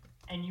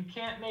 and you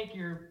can't make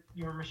your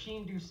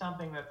machine do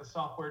something that the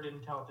software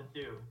didn't tell it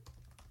to do.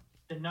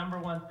 The number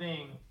one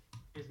thing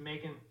is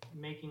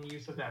making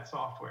use of that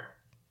software.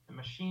 The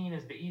machine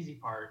is the easy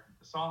part.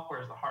 The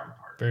software is the hard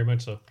part. Very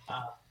much so.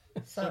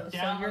 So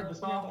download the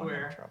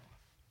software.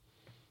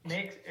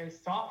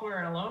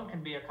 Software alone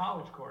can be a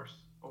college course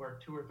or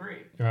 2 or 3.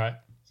 All right.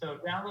 So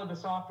download the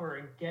software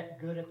and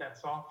get good at that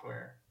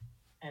software,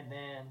 and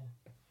then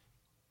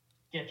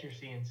get your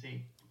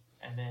CNC,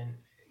 and then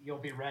you'll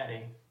be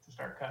ready to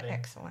start cutting.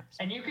 Excellent.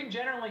 And you can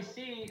generally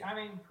see,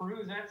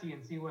 peruse Etsy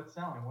and see what's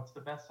selling. What's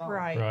the best selling?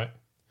 Right.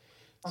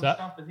 Some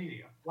stuff is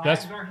easy.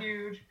 Flags are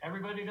huge.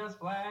 Everybody does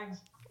flags.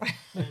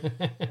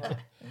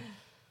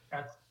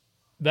 That's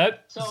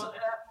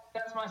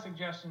my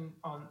suggestion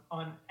on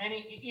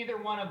either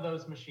one of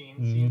those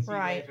machines, CNC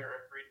laser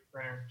or 3D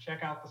printer.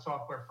 Check out the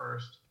software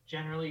first.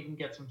 Generally, you can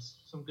get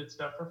some good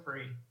stuff for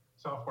free,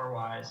 software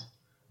wise,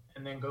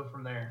 and then go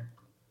from there.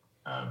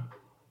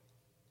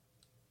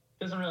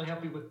 Doesn't really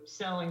help you with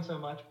selling so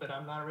much, but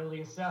I'm not really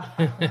a seller.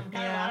 I'm kind of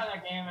out of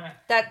that game.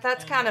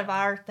 That's kind of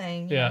our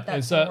thing. Yeah,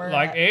 and so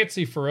like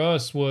Etsy for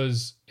us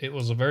it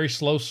was a very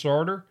slow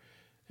starter,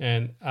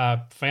 and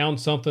I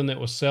found something that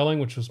was selling,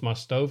 which was my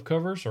stove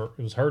covers, or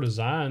it was her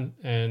design,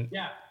 and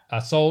I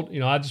sold.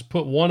 I just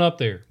put one up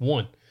there,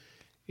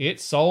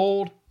 it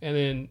sold, and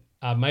then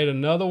I made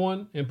another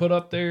one and put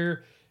up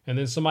there, and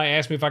then somebody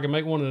asked me if I could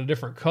make one in a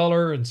different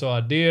color, and so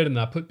I did, and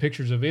I put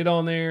pictures of it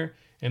on there.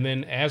 And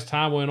then as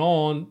time went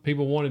on,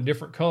 people wanted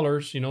different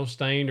colors,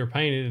 stained or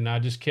painted, and I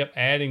just kept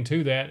adding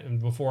to that. And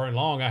before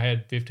long, I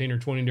had 15 or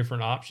 20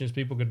 different options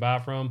people could buy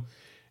from.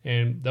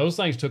 And those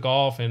things took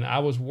off, and I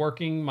was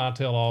working my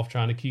tail off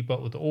trying to keep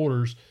up with the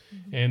orders.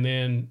 And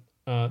then,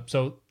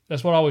 so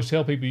that's what I always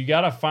tell people. You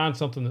got to find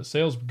something that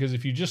sells, because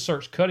if you just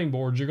search cutting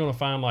boards, you're going to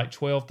find like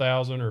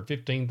 12,000 or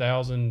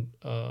 15,000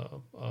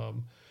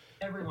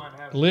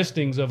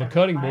 listings of a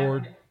cutting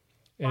board.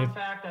 Fun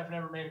fact, I've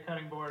never made a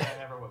cutting board. I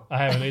never will. I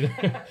haven't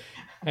either.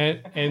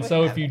 And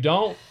so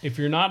if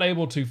you're not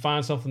able to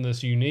find something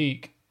that's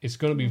unique, it's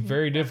going to be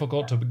very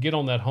difficult to get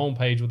on that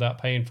homepage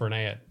without paying for an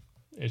ad.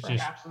 It's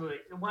just absolutely.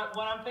 What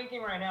I'm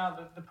thinking right now,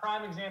 the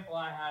prime example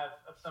I have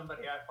of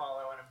somebody I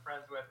follow and I'm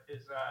friends with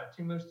is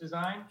Two Moose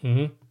Design.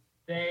 Mm-hmm.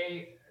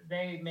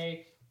 They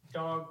make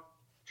dog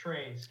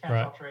trays,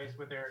 catch-all trays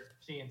with their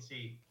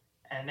CNC,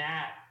 and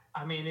that,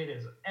 I mean, it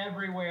is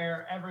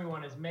everywhere.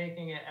 Everyone is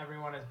making it.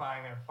 Everyone is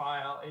buying their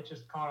file. It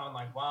just caught on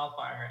like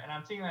wildfire, and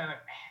I'm seeing that like,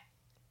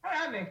 how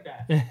did I make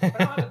that?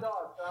 But I don't have a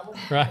dog, so I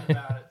wasn't thinking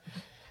about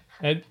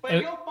it. But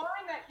you'll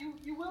find that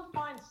you will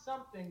find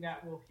something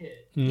that will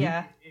hit. Mm-hmm.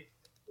 Yeah. It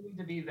needs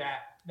to be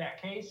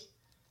that case,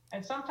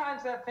 and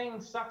sometimes that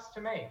thing sucks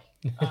to make.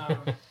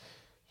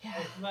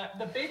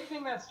 The big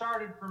thing that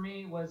started for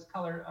me was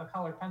a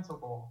colored pencil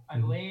bowl. I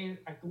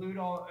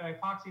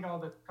epoxied all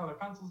the colored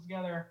pencils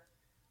together.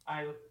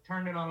 I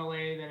turned it on a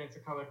lathe, and it's a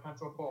colored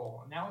pencil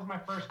bowl. And that was my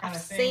first kind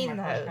of thing,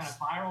 my first kind of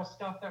viral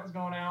stuff that was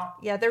going out.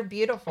 Yeah, they're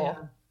beautiful.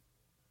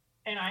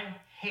 And I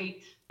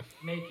hate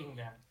making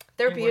them.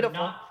 They're They beautiful.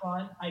 were not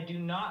fun. I do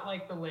not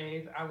like the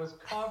lathe. I was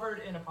covered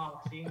in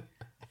epoxy.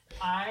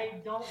 I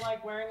don't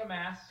like wearing a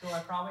mask, so I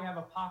probably have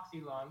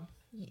epoxy lung.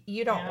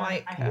 You don't And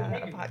like I hate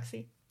making them.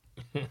 epoxy.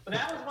 But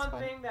that was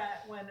one thing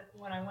that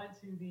when I went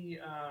to the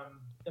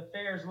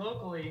fairs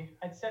locally,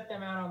 I'd set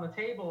them out on the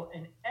table,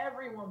 and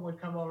everyone would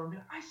come over and be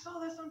like, "I saw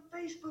this on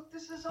Facebook.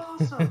 This is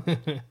awesome."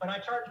 But I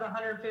charged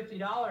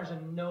 $150,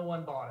 and no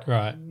one bought it.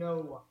 Right. No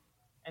one.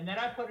 And then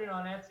I put it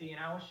on Etsy, and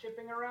I was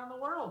shipping around the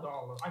world.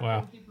 I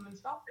couldn't keep them in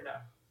stock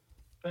enough.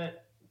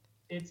 But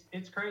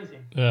it's crazy.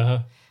 Uh-huh.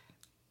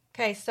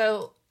 Okay,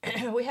 so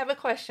we have a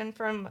question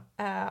from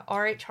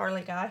RH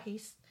Harley Guy.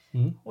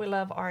 We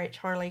love RH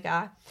Harley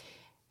Guy.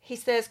 He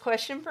says,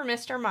 question for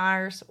Mr.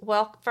 Myers.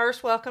 Well,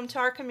 first, welcome to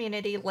our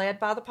community led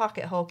by the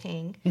Pocket Hole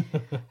King.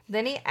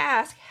 Then he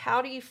asked,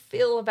 how do you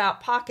feel about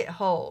pocket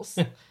holes?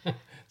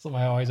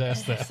 Somebody always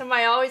asks that.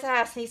 Somebody always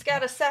asks. He's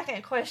got a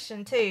second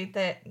question, too,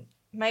 that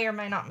may or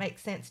may not make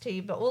sense to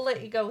you, but we'll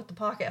let you go with the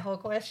pocket hole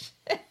question.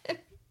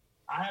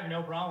 I have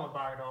no problem with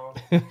pocket holes.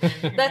 You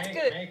can That's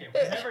make good. Make it.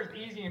 Whatever's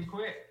easy and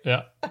quick.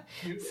 Yeah.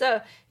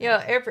 So,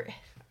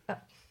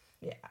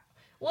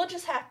 we'll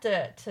just have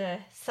to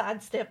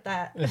sidestep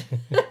that.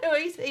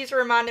 he's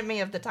reminded me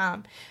of the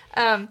time.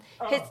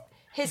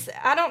 His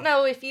I don't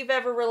know if you've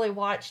ever really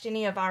watched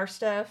any of our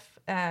stuff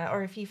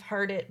or if you've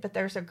heard it, but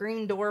there's a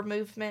green door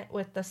movement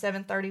with the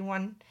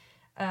 731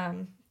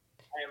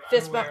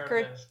 fist bump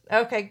crew.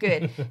 Okay,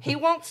 good. He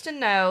wants to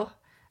know,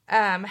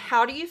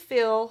 how do you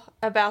feel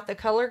about the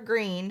color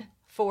green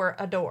for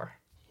a door?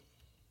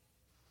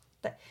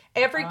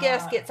 Every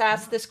guest gets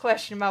asked this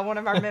question by one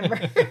of our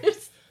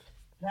members.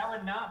 That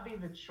would not be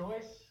the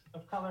choice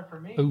of color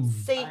for me. Ooh.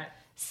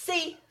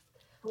 See.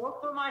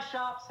 Both of my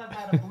shops have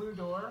had a blue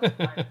door.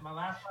 My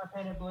last one I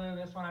painted blue.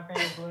 This one I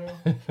painted blue.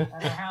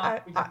 And the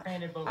house we just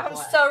painted both black. I'm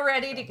so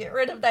ready to get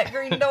rid of that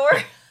green door.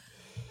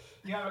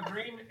 You have a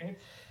green.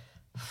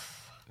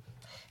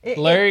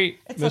 Larry,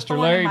 it's Mr. a thorn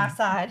Larry, in my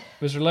side.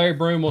 Mr. Larry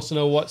Broom wants to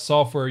know what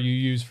software you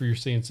use for your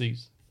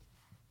CNCs.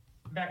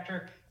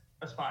 Vectric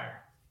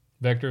Aspire.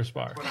 Vector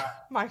Aspire.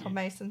 Michael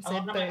Mason I said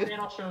love that my boo.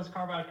 channel shows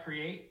Carbide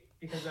Create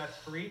because that's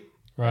free.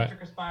 Right.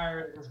 Vectric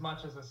Aspire is as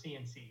much as a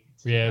CNC.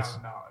 It's Yes.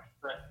 $2,000.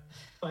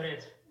 But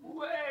it's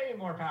way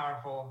more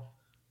powerful.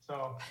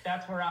 So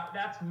that's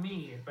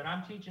me. But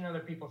I'm teaching other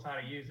people how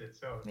to use it.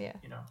 So Yeah.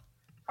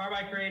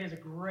 Carbide Create is a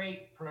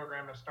great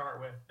program to start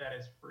with that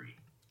is free.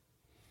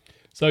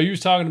 So you was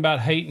talking about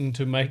hating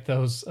to make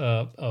those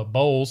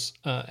bowls.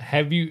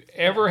 Have you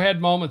ever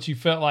had moments you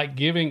felt like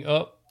giving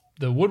up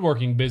the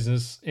woodworking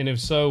business? And if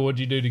so, what'd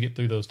you do to get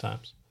through those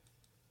times?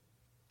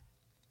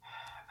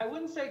 I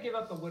wouldn't say give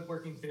up the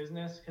woodworking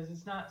business because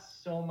it's not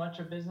so much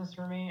a business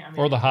for me. I mean,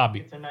 Or the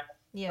hobby. It's a nice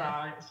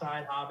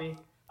side hobby.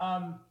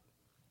 I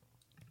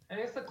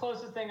guess the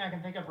closest thing I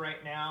can think of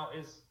right now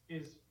is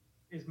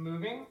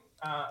moving.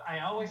 I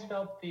always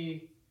felt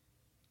the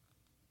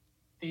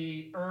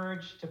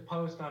urge to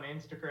post on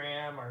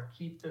Instagram or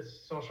keep the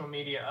social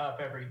media up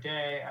every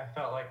day. I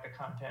felt like the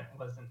content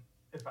wasn't.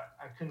 If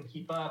I couldn't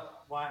keep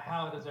up,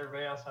 how does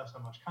everybody else have so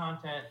much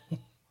content?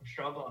 I'm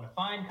struggling to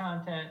find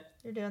content.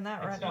 You're doing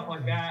that And right stuff now.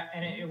 like that.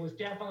 And it was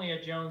definitely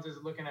a Joneses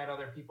looking at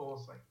other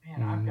people's like,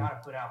 man, I've got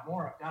to put out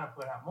more.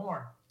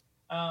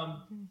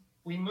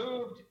 We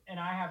moved and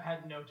I have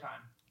had no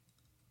time.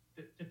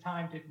 The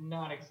time did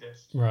not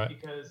exist. Right.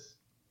 Because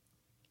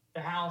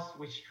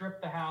we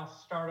stripped the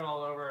house, started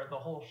all over. The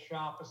whole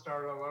shop was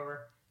started all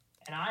over.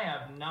 And I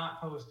have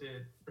not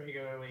posted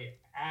regularly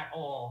at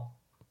all.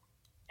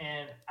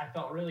 And I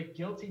felt really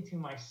guilty to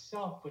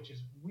myself, which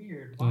is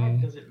weird. Why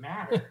does it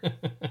matter?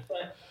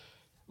 But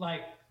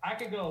like, I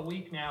could go a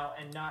week now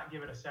and not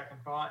give it a second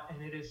thought,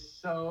 and it is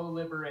so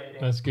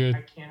liberating. That's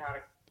good.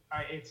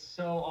 It's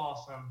so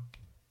awesome.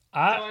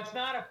 So it's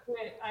not a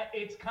quit.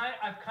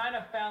 I've kind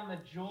of found the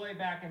joy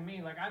back in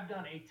me. Like, I've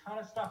done a ton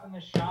of stuff in the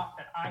shop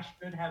that I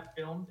should have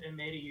filmed and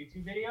made a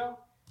YouTube video,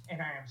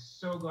 and I am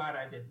so glad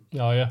I didn't.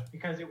 Oh, yeah.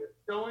 Because it was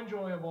so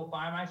enjoyable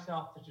by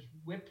myself to just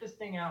whip this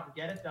thing out and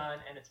get it done,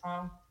 and it's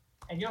hung.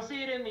 And you'll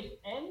see it in the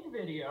end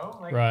video,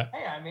 like, Right.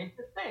 hey, I made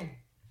this thing,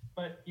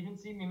 but you didn't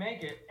see me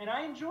make it. And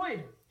I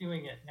enjoyed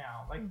doing it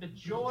now. Like the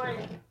joy,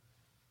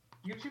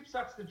 YouTube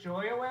sucks the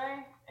joy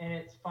away, and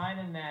it's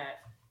finding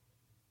that,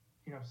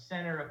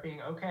 center of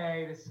being,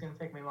 okay, this is going to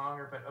take me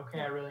longer, but okay,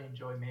 I really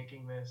enjoy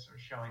making this or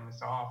showing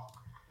this off.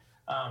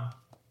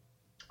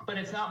 But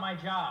it's not my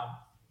job.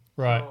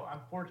 Right. So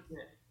I'm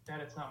fortunate that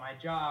it's not my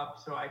job,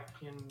 so I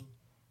can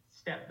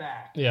step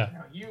back.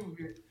 Yeah. You,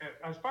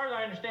 as far as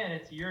I understand,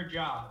 it's your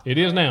job. It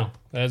is now,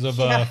 as of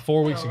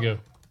 4 weeks ago.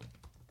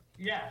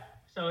 Yeah.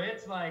 So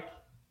it's like,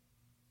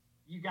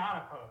 you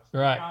gotta post.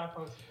 Right. You gotta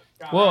post.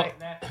 Well,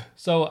 that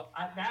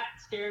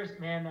scares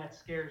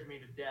me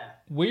to death.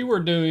 We were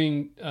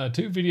doing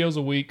 2 videos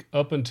a week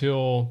up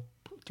until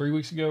 3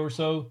 weeks ago or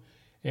so,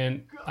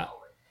 and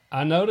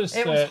I noticed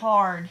it was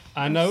hard.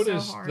 I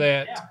noticed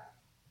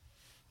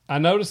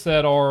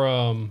that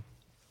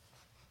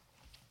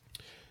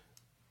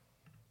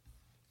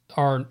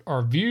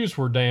our views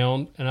were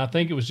down, and I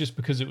think it was just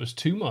because it was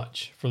too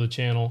much for the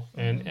channel,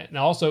 and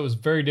also it was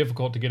very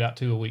difficult to get out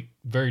 2 a week.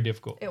 Very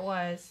difficult. It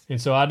was.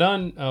 And so I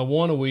done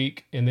 1 a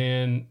week, and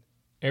then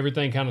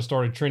everything kind of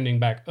started trending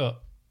back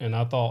up. And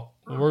I thought,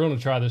 well, we're going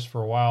to try this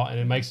for a while, and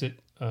it makes it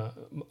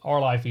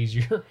our life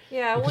easier.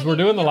 Yeah, because we're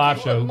doing the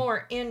live show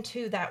more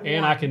into that,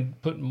 and I can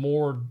put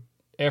more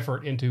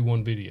effort into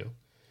one video.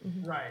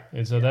 Right.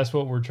 And so that's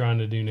what we're trying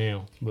to do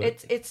now.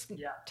 But it's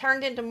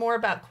turned into more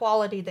about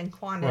quality than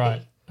quantity.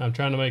 Right. I'm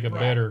trying to make a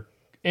better,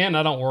 and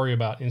I don't worry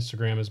about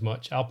Instagram as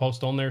much. I'll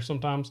post on there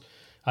sometimes.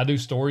 I do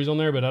stories on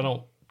there, but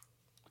I'm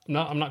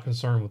not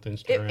concerned with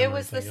Instagram. It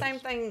was the same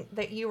thing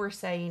that you were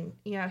saying.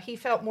 He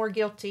felt more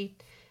guilty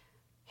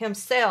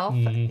himself,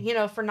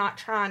 for not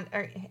trying.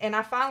 And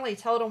I finally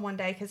told him one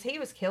day, because he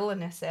was killing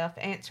himself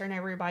answering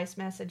everybody's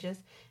messages.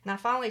 And I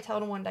finally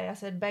told him one day, I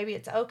said, baby,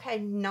 it's okay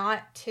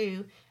not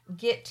to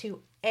get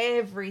to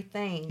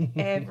everything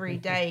every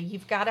day.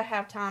 You've got to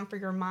have time for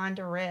your mind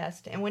to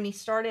rest. And when he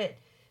started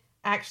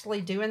actually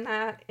doing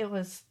that,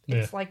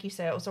 it's like you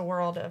said, it was a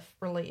world of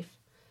relief.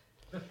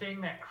 The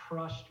thing that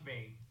crushed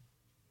me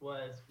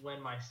was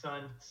when my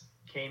son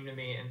came to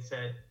me and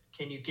said,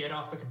 can you get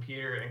off the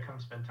computer and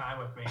come spend time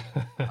with me?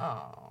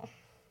 Oh.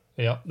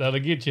 Yeah, that'll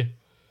get you.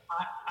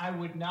 I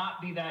would not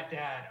be that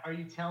dad. Are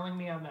you telling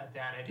me I'm that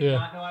dad? I did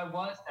not know I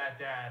was that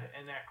dad,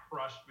 and that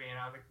crushed me. And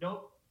I was like,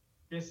 nope,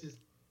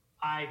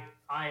 I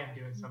am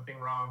doing something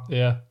wrong.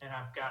 Yeah. And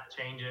I've got to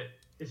change it.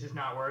 This is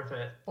not worth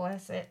it.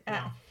 Bless it.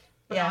 No.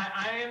 But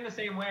I am the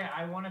same way.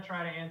 I want to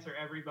try to answer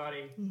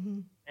everybody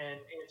and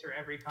answer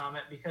every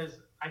comment, because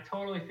I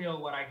totally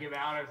feel what I give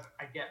out as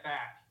I get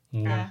back.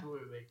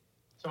 Absolutely.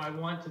 So I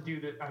want to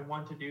do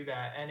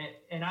that.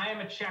 And I am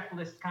a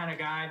checklist kind of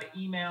guy.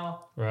 The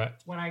email, right?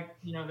 When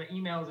the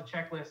email is a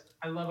checklist.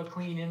 I love a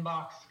clean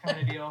inbox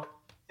kind of deal.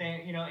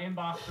 Saying,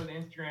 inbox for the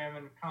Instagram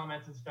and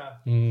comments and stuff.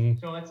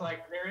 So it's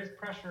like there is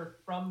pressure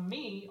from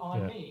me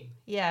on me.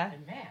 Yeah.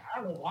 And man,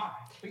 I don't know why.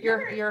 But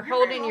you're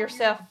holding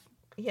yourself.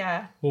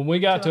 Yeah. When we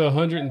got to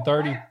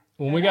 130,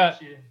 when we got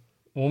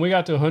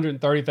to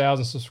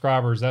 130,000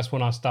 subscribers, that's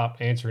when I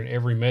stopped answering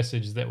every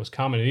message that was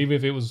commented. Even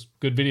if it was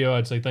good video,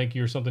 I'd say thank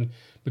you or something,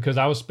 because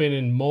I was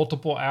spending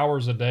multiple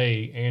hours a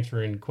day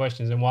answering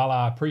questions. And while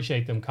I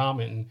appreciate them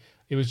commenting,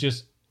 it was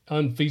just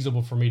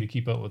unfeasible for me to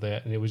keep up with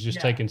that, and it was just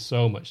taking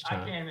so much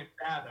time. I can't even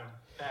fathom.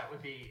 That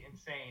would be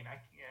insane.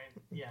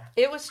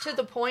 It was to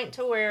the point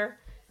to where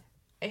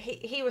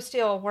he was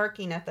still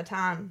working at the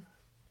time,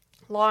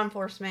 law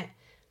enforcement.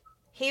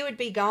 He would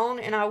be gone,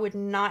 and I would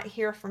not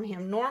hear from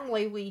him.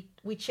 Normally,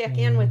 we check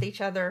in with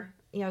each other,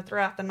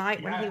 throughout the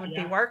night when he would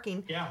be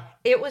working. Yeah.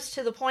 It was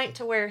to the point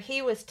to where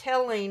he was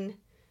telling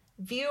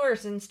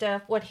viewers and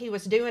stuff what he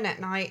was doing at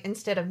night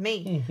instead of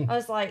me. I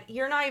was like,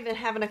 you're not even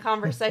having a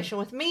conversation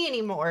with me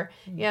anymore.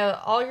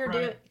 All you're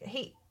doing.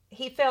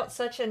 He felt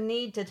such a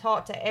need to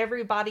talk to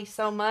everybody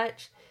so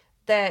much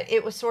that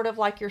it was sort of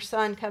like your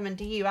son coming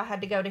to you. I had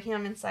to go to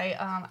him and say,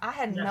 I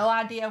had no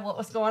idea what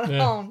was going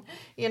on.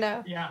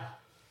 Yeah.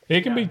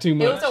 It can be too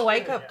much. It was a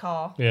wake up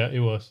call. Yeah, it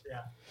was.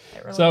 Yeah.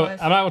 It really So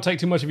was. I'm not going to take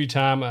too much of your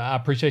time. I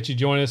appreciate you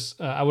joining us.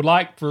 I would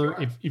like for,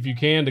 if you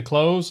can, to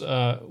close.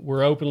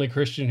 We're openly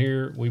Christian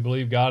here. We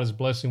believe God is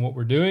blessing what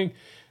we're doing.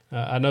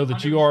 I know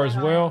that you are as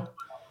well.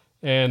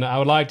 And I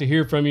would like to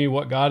hear from you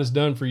what God has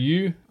done for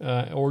you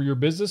or your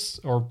business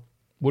or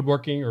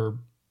woodworking or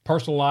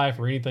personal life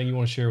or anything you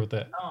want to share with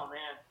that. Oh, man.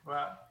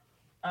 Well,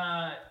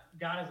 God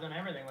has done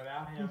everything.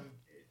 Without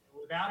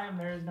him,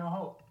 there is no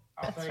hope.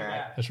 I'll tell you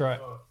that. That's right.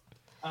 So,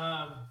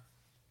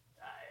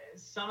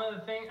 some of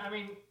the things,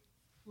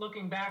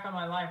 looking back on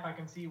my life, I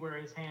can see where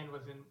his hand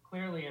was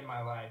clearly in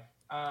my life.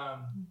 I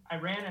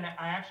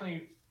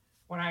actually,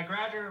 when I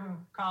graduated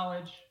from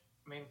college,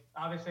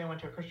 obviously I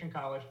went to a Christian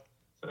college,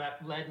 so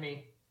that led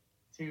me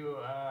to,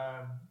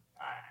 I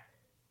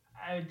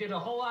did a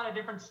whole lot of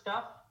different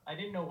stuff. I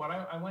didn't know what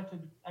I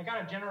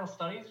got a general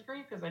studies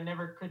degree because I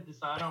never could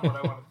decide on what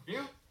I wanted to do.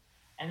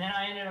 And then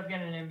I ended up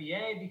getting an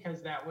MBA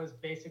because that was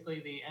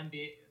basically the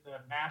MBA, the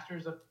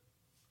Master's of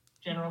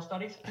general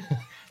studies.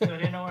 So I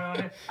didn't know what I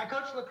wanted. I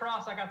coached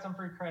lacrosse. I got some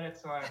free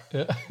credits, so I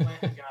Yeah.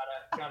 went and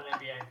got an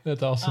MBA.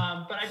 That's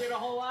awesome. But I did a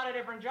whole lot of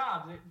different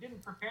jobs. It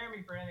didn't prepare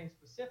me for anything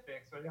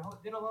specific. So I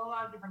did a whole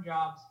lot of different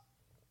jobs.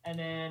 And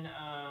then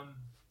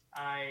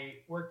I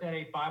worked at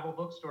a Bible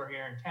bookstore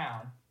here in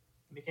town.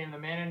 I became the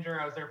manager.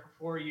 I was there for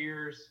 4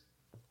 years.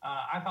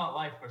 I thought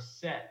life was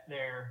set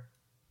there.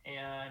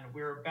 And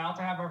we were about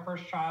to have our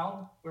first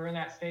child. We were in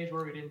that stage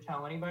where we didn't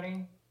tell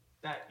anybody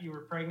that you were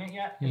pregnant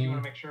yet, because you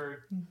want to make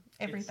sure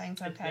Everything's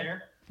it's okay.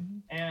 there.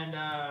 And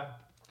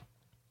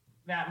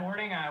that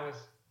morning I was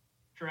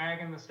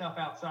dragging the stuff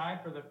outside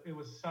it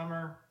was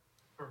summer,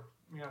 or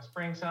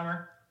spring,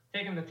 summer,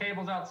 taking the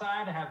tables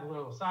outside to have a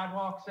little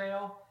sidewalk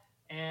sale,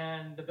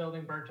 and the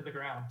building burnt to the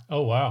ground.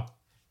 Oh, wow.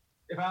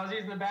 If I was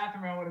using the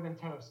bathroom, I would have been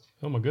toast.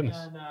 Oh, my goodness.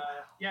 And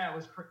it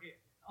was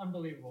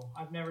unbelievable.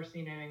 I've never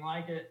seen anything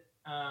like it.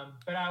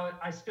 But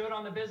I stood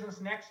on the business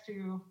next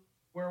to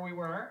where we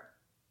were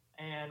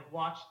and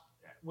watched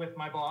with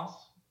my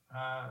boss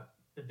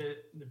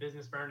the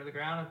business burn to the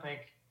ground, and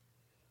think,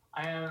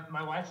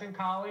 my wife's in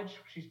college,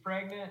 she's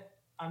pregnant,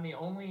 I'm the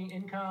only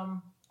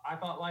income. I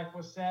thought life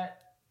was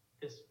set.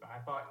 I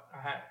thought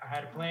I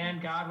had a plan.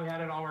 God, we had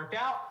it all worked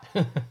out,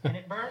 and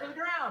it burned to the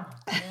ground.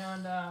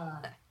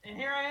 And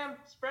here I am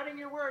spreading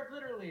your word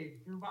literally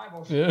through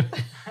Bibles. Yeah.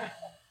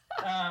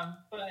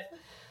 But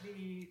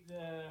the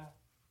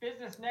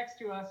business next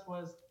to us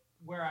was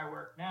where I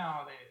work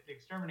now, the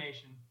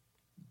extermination.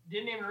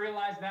 Didn't even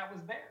realize that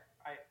was there.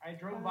 I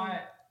drove by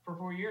it for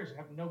 4 years,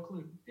 have no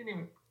clue.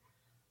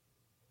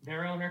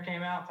 Their owner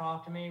came out,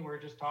 talked to me. We were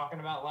just talking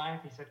about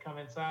life. He said, come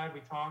inside. We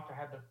talked. I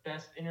had the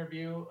best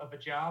interview of a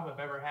job I've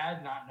ever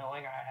had, not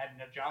knowing I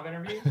had a job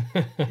interview.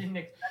 Didn't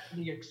expect to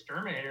be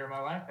exterminator in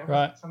my life. That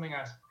wasn't something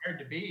I aspired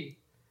to be.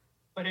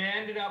 But it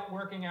ended up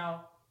working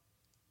out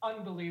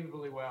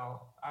unbelievably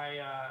well.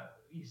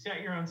 You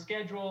set your own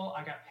schedule.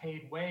 I got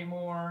paid way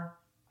more.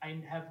 I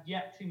have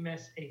yet to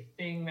miss a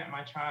thing that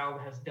my child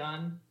has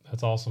done.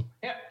 That's awesome.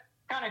 Yep.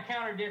 Kind of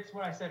contradicts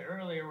what I said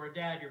earlier, where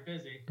Dad, you're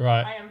busy.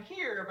 Right. I am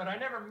here, but I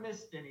never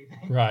missed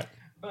anything. Right.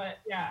 But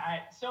yeah,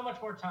 so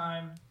much more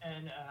time,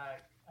 and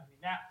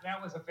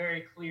that was a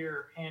very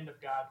clear hand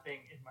of God thing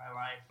in my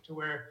life, to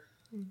where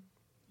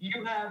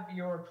you have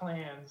your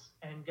plans,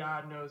 and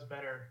God knows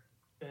better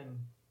than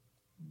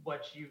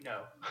what you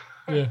know,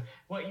 Yeah.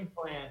 what you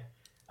plan.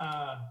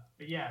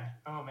 But yeah,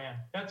 oh man,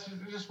 that's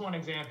just one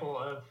example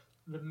of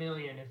the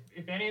million.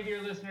 If any of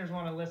your listeners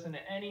want to listen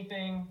to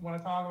anything, want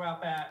to talk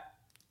about that,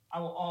 I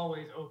will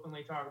always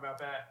openly talk about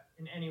that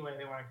in any way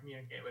they want to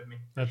communicate with me.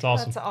 That's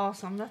awesome. That's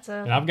awesome. That's a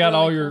And I've got really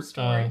all cool your,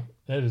 story.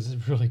 that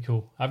is really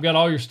cool. I've got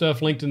all your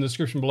stuff linked in the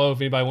description below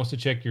if anybody wants to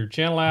check your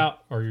channel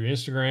out or your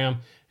Instagram.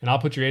 And I'll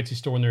put your Etsy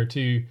store in there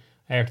too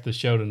after the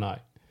show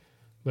tonight.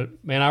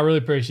 But man, I really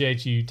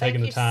appreciate you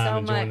taking the time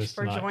and joining us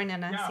tonight. Thank you so much for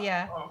joining us.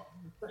 Yeah. Oh,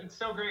 it's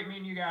so great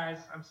meeting you guys.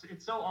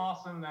 It's so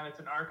awesome that it's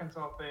an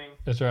Arkansas thing.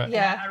 That's right.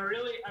 Yeah. I'm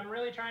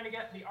really trying to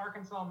get the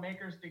Arkansas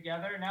makers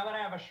together. Now that I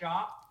have a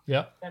shop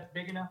Yep. that's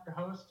big enough to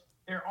host,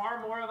 there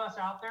are more of us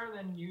out there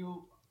than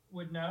you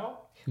would know.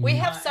 We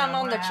have And some I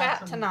on the wanna have chat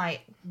some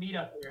tonight. Meet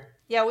up here.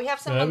 Yeah, we have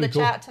some That'd on the be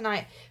cool. chat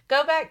tonight.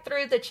 Go back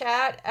through the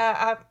chat.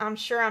 I'm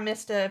sure I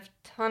missed a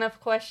ton of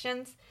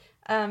questions.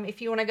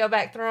 If you want to go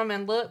back through them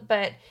and look,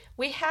 but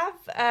we have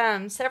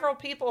several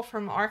people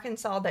from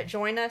Arkansas that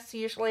join us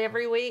usually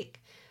every week.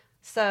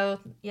 So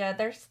yeah,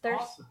 there's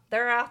Awesome.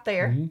 they're out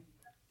there. Mm-hmm.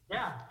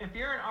 Yeah, if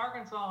you're in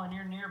Arkansas and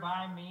you're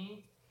nearby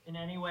me in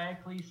any way,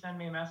 please send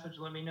me a message.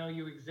 Let me know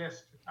you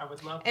exist. I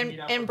would love to meet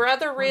up. And with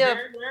Brother We're Rib,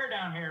 very rare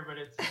down here, but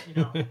it's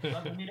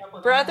love to meet up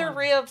with Brother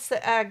everyone.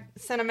 Rib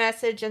sent a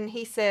message, and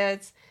he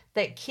says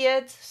that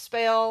kids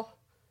spell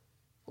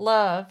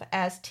love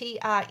as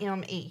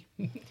Time.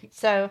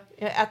 So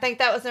I think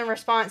that was in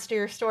response to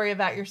your story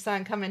about your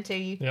son coming to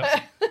you.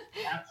 Yep.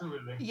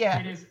 Absolutely. Yeah.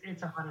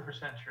 It's 100%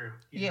 true.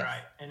 He's Yes.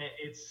 right. And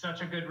it's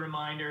such a good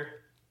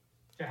reminder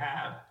to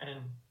have. And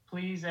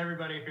please,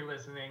 everybody, if you're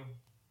listening,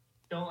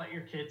 don't let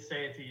your kids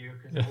say it to you,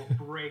 because it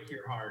will break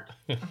your heart.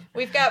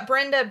 We've got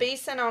Brenda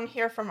Beeson on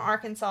here from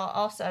Arkansas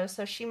also,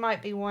 so she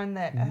might be one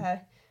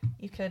that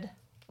you could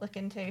look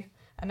into.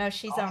 I know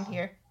she's on Awesome.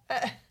 here.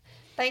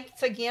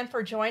 Thanks again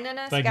for joining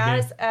us, Thank you,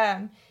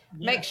 guys.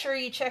 Make Yeah. sure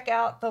you check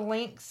out the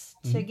links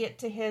to get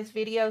to his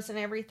videos and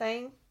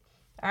everything.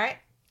 All right.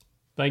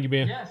 Thank you,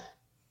 Ben. Yes. Thanks.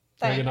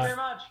 Thank you night. very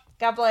much.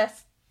 God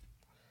bless.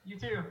 You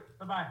too.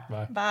 Bye-bye.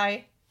 Bye.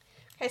 Bye.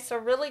 Okay, so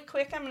really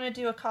quick, I'm going to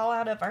do a call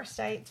out of our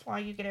states while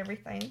you get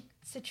everything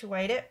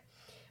situated.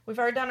 We've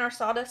already done our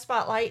Sawdust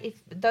Spotlight.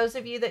 If those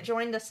of you that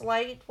joined us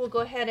late, we'll go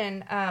ahead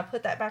and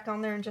put that back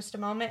on there in just a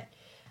moment.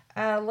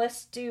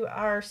 Let's do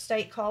our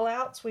state call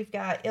outs. We've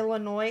got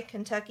Illinois,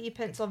 Kentucky,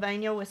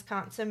 Pennsylvania,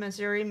 Wisconsin,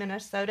 Missouri,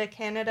 Minnesota,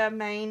 Canada,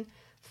 Maine,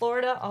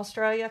 Florida,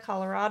 Australia,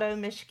 Colorado,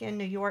 Michigan,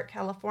 New York,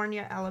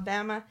 California,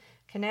 Alabama,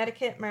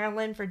 Connecticut,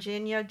 Maryland,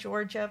 Virginia,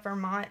 Georgia,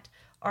 Vermont,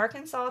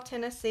 Arkansas,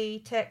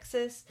 Tennessee,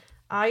 Texas,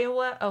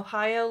 Iowa,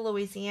 Ohio,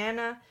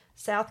 Louisiana,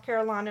 South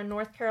Carolina,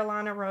 North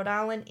Carolina, Rhode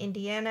Island,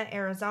 Indiana,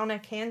 Arizona,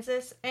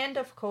 Kansas, and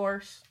of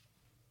course,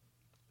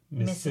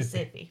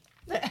 Mississippi.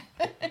 Go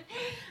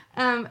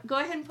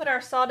ahead and put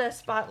our sawdust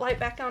spotlight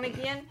back on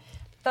again.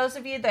 Those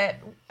of you that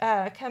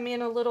come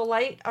in a little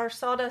late, our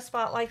sawdust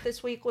spotlight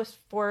this week was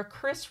for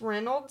Chris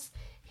Reynolds.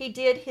 He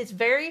did his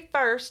very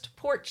first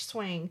porch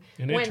swing.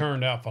 And it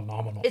turned out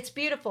phenomenal. It's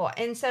beautiful.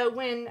 And so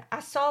when I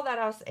saw that,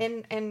 I was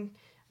and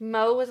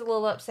Mo was a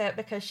little upset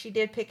because she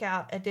did pick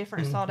out a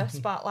different sawdust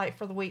spotlight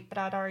for the week, but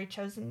I'd already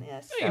chosen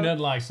this. Ain't nothing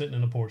like sitting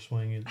in a porch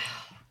swing.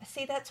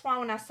 See, that's why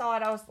when I saw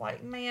it, I was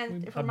like,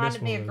 man, it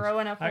reminded me of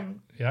growing up. I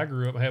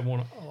grew up. I had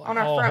one on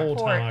our front whole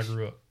porch. Time I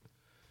grew up.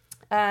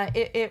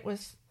 It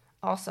was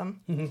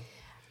awesome.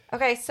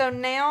 Okay, so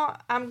now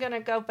I'm going to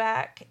go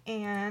back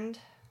and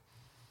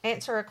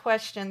answer a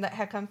question that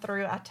had come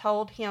through. I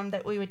told him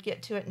that we would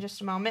get to it in just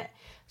a moment.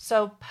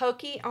 So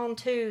Pokey on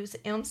Two's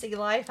MC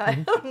Life, I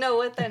don't know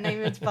what that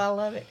name is, but I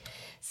love it,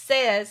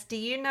 says, do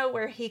you know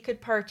where he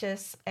could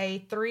purchase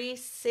a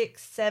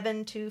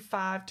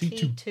 36725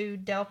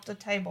 T2 Delta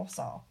table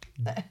saw?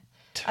 I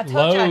told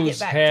you I'd get Lowe's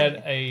back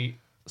had to you.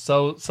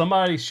 So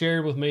somebody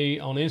shared with me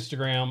on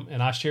Instagram,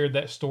 and I shared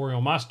that story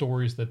on my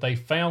stories, that they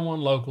found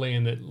one locally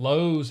and that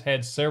Lowe's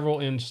had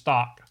several in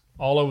stock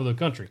all over the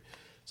country.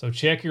 So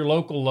check your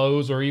local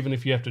Lowe's, or even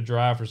if you have to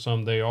drive for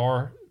some, they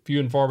are few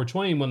and far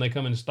between when they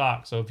come in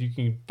stock. So if you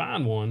can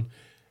find one,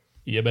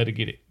 you better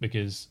get it,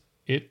 because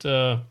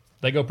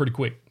they go pretty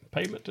quick.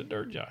 Pavement to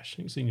dirt, Josh.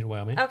 Ain't seen you in a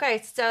while, man.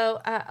 Okay,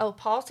 so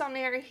Paul's on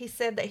there. He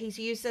said that he's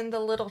using the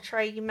little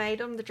tray you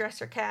made him, the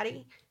dresser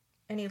caddy,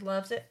 and he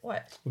loves it.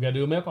 What? We got to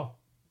do a mail call.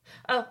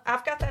 Oh,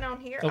 I've got that on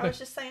here. Okay. I was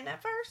just saying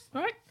that first.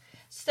 All right.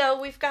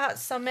 So we've got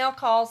some mail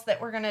calls that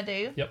we're going to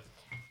do. Yep.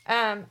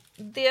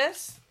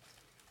 This.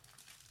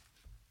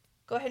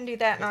 Go ahead and do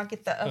that, and I'll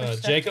get the other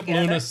stuff Jacob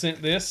together. Luna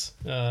sent this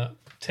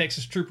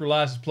Texas Trooper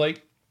license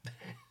plate.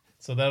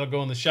 So that'll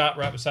go in the shop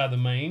right beside the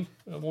main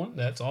one.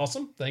 That's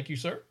awesome. Thank you,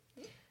 sir.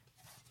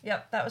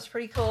 Yep, that was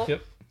pretty cool.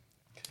 Yep.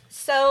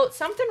 So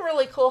something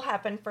really cool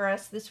happened for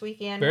us this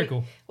weekend. Very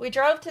cool. We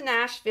drove to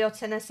Nashville,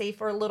 Tennessee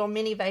for a little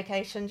mini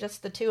vacation,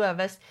 just the two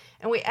of us.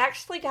 And we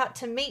actually got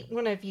to meet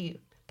one of you,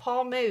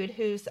 Paul Mood,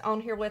 who's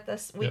on here with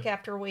us week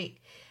after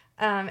week.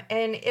 And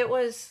it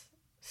was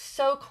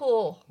so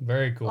cool.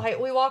 Very cool. Like,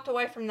 we walked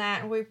away from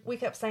that and we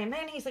kept saying,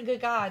 man, he's a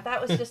good guy.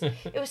 That was just,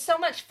 it was so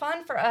much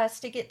fun for us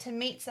to get to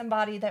meet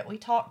somebody that we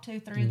talked to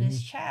through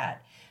this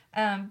chat.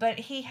 But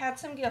he had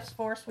some gifts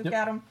for us. We've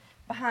got them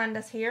behind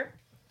us here.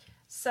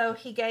 So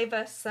he gave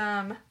us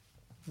some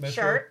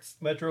shirts.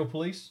 Metro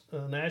Police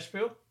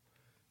Nashville.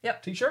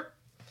 Yep. T-shirt.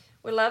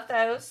 We love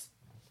those.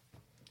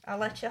 I'll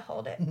let you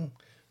hold it.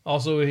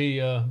 Also, he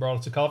brought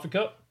us a coffee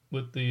cup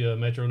with the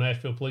Metro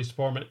Nashville Police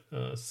Department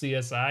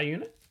CSI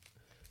unit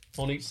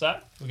on each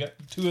side. We got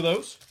 2 of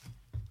those.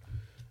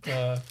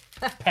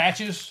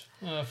 Patches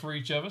for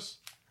each of us.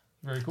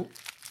 Very cool.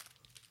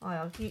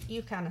 Well,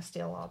 you kind of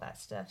steal all that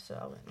stuff, so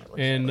I wouldn't know.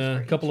 And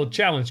a couple of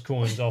challenge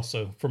coins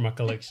also for my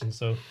collection.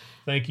 So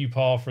thank you,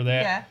 Paul, for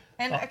that. Yeah,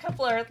 and a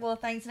couple of little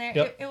things in there.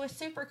 Yep. It was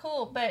super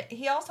cool, but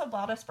he also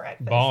bought us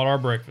breakfast. Bought our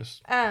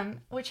breakfast.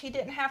 Which he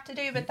didn't have to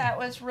do, but that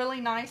was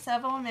really nice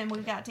of him, and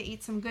we got to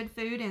eat some good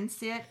food and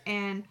sit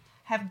and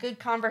have good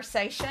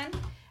conversation.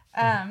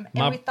 And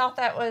we thought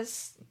that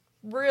was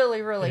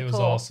really, really cool. It was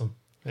awesome.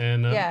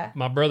 And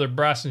my brother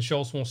Bryson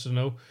Schultz wants to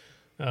know,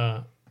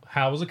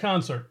 how was the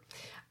concert?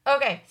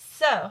 Okay,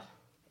 so,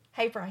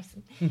 hey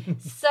Bryson.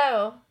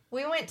 So,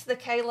 we went to the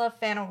K-Love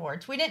Fan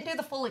Awards. We didn't do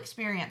the full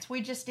experience.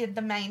 We just did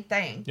the main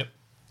thing. Yep.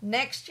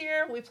 Next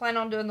year, we plan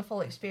on doing the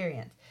full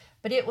experience.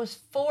 But it was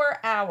 4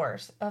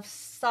 hours of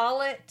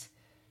solid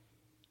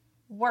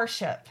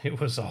worship. It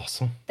was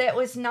awesome. That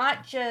was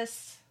not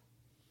just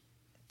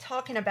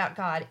talking about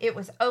God. It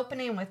was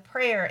opening with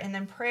prayer and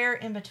then prayer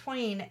in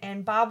between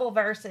and Bible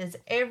verses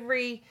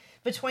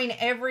between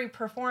every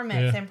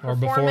performance, and or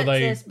before they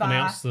performances by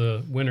announce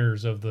the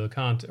winners of the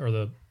contest or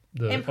the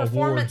and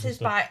performances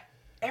by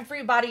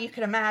everybody you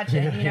could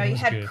imagine. You know, you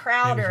had good.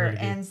 Crowder Really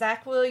and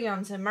Zach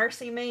Williams and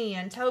Mercy Me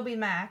and Toby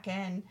Mac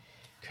and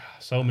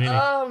so many.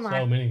 oh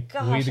my so many.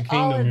 gosh, We the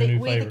Kingdom, all of your new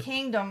We favorite. the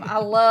Kingdom. I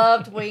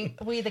loved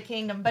We the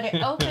Kingdom, but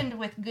it opened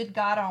with Good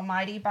God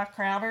Almighty by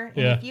Crowder.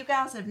 And if you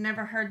guys have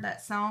never heard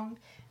that song,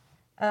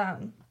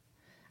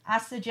 I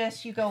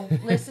suggest you go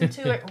listen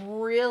to it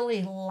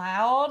really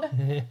loud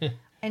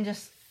and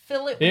just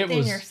feel it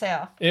within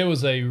yourself. It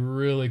was a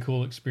really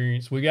cool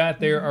experience. We got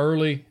there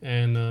early,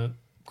 and of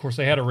course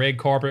they had a red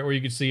carpet where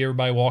you could see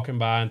everybody walking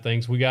by and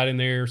things. We got in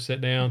there,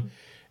 sat down,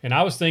 and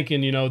I was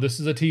thinking, you know, this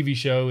is a TV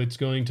show. It's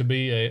going to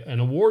be an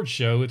awards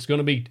show. It's going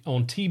to be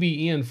on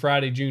TBN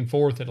Friday, June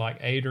 4th at like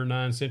 8 or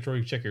 9 Central.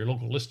 You check your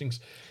local listings.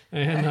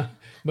 And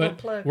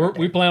but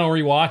we plan on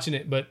rewatching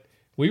it, but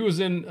we was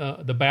in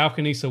the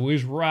balcony, so we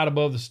was right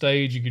above the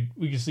stage.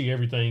 We could see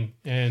everything,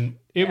 and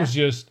it was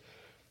just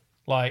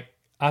like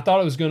I thought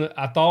it was gonna.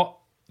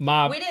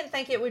 We didn't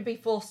think it would be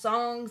full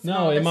songs.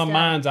 No, in my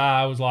mind's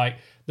eye, I was like,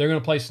 they're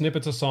gonna play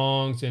snippets of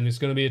songs, and it's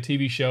gonna be a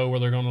TV show where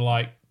they're gonna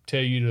like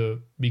tell you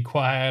to be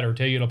quiet or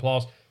tell you to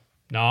applause.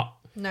 No,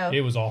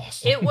 it was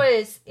awesome. It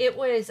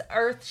was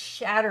earth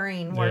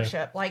shattering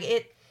worship.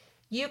 Like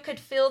you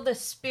could feel the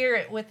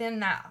spirit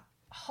within that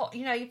whole,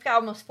 you've got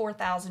almost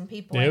 4,000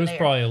 people Yeah, in it was there.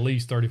 probably at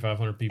least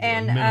 3,500 people.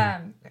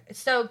 And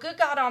so Good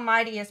God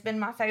Almighty has been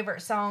my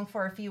favorite song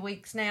for a few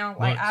weeks now.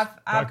 Like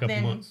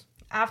Months.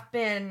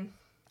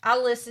 I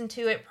listen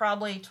to it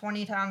probably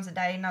 20 times a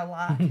day, no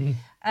lie.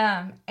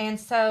 And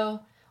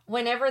so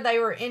whenever they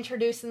were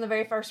introducing the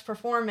very first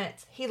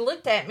performance, he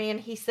looked at me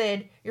and he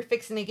said, "You're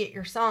fixing to get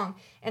your song."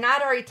 And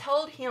I'd already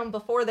told him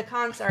before the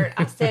concert,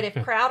 I said,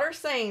 if Crowder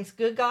sings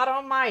Good God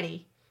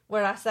Almighty,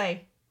 what did I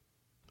say?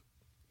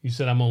 You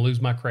said, "I'm going to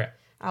lose my crap."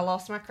 I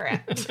lost my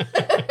crap.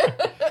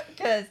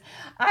 Because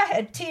I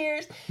had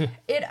tears.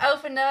 It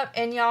opened up,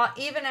 and y'all,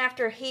 even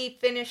after he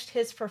finished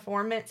his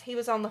performance, he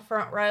was on the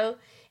front row.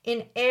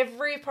 In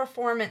every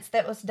performance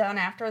that was done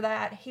after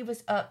that, he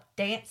was up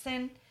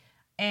dancing,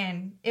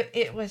 and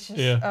it was just...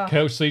 Yeah,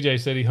 Coach CJ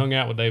said he hung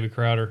out with David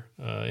Crowder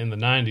in the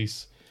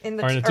 90s. In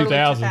the or in the early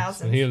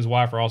 2000s. And he and his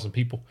wife are awesome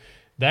people.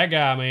 That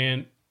guy,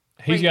 man,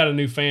 he's got a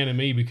new fan in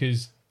me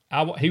because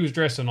he was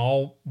dressed in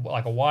all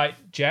like a white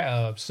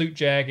suit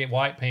jacket,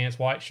 white pants,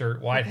 white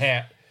shirt, white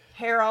hat.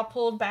 Hair all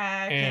pulled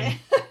back. And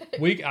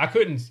I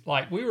couldn't,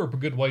 we were a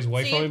good ways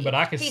away from him, but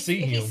I could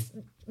see him. He's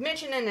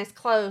mentioning his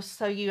clothes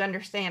so you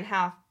understand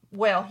how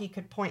well he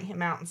could point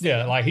him out and see.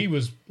 Yeah, he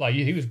was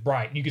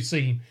bright. You could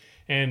see him.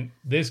 And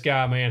this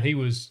guy, man, he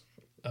was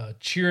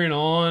cheering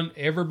on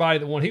everybody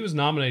that won. He was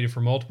nominated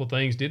for multiple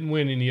things, didn't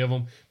win any of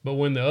them. But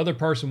when the other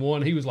person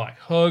won, he was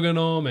hugging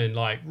them and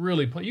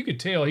really, you could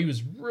tell he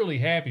was really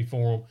happy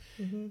for them.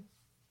 Mm-hmm.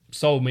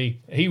 Sold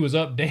me. He was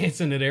up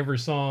dancing at every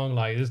song.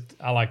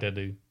 I like that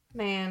dude.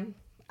 Man,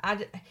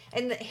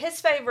 and his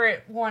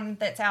favorite one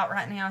that's out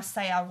right now is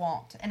 "Say I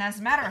Won't." And as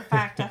a matter of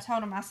fact, I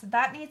told him, I said,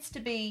 that needs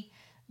to be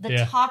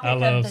the topic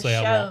of the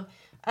show.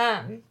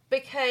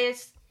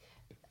 Because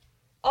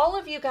all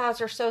of you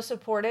guys are so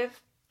supportive.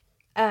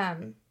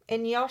 And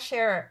y'all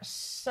share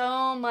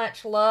so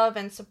much love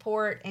and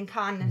support and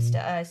kindness to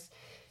us.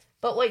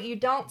 But what you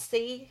don't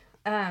see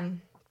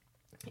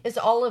is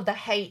all of the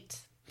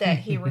hate that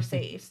he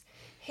receives.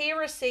 He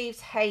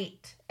receives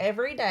hate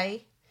every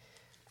day.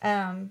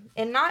 And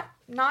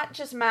not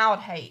just mild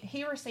hate.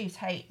 He receives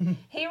hate.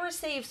 He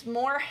receives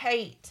more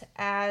hate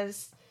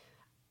as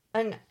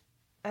an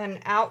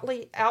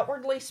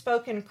outwardly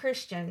spoken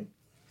Christian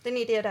than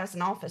he did as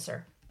an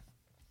officer.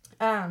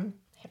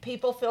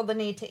 People feel the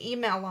need to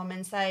email him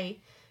and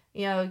say,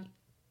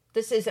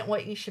 this isn't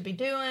what you should be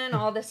doing,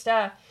 all this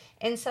stuff.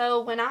 And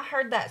so when I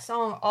heard that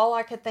song, all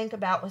I could think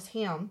about was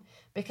him.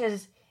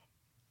 Because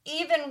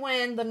even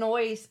when the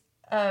noise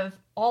of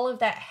all of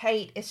that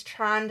hate is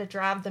trying to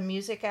drive the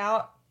music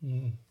out,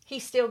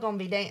 he's still going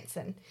to be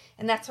dancing.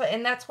 And that's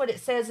what it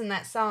says in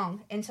that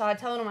song. And so I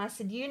told him, I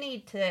said, you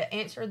need to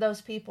answer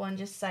those people and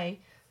just say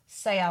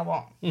I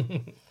won't.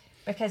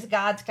 Because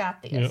God's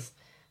got this. Yep.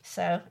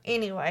 So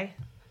anyway,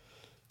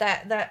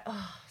 that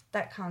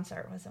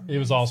concert was amazing. It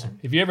was awesome.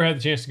 If you ever had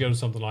the chance to go to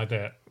something like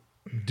that,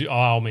 by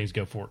all means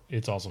go for it.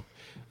 It's awesome.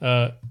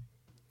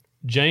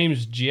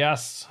 James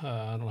Gias,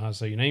 I don't know how to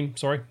say your name,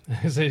 sorry.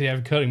 Said you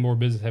have cutting more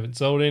business, haven't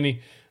sold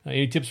any.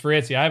 Any tips for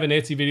Etsy? I have an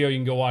Etsy video. You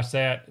can go watch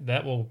that.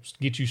 That will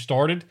get you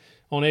started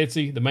on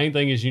Etsy. The main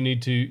thing is you're going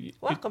to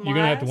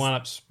have to wind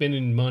up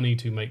spending money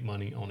to make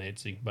money on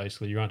Etsy.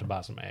 Basically, you're going to have to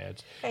buy some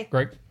ads. Hey.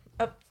 Great.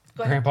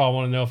 Go ahead. Grandpa, I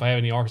want to know if I have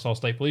any Arkansas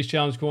State Police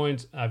Challenge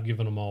coins. I've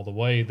given them all the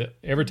way.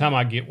 Every time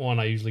I get one,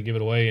 I usually give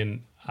it away,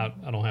 and I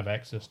don't have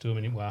access to them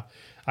anymore.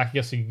 I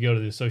guess you could go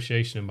to the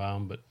association and buy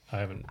them, but I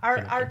haven't.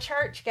 Our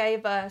church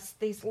gave us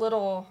these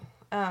little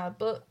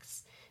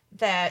books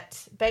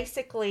that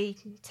basically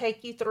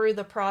take you through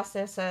the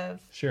process of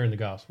sharing the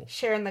gospel,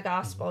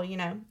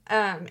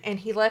 and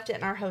he left it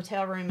in our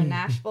hotel room in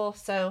Nashville.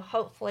 So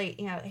hopefully,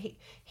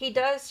 he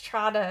does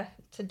try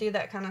to do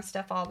that kind of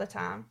stuff all the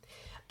time.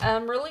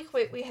 Really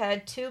quick, we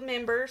had 2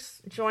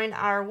 members join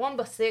our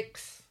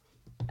 1x6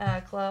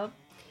 club.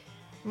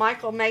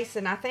 Michael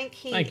Mason, I think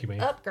he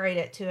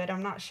upgraded to it.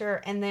 I'm not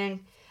sure. And then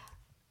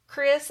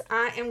Chris,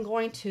 I am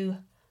going to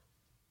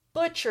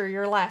butcher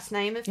your last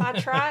name if I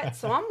try it,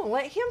 so I'm going to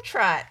let him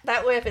try it.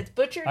 That way, if it's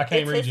butchered, I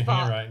can't it's read his your fault.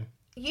 handwriting.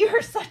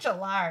 You're such a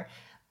liar.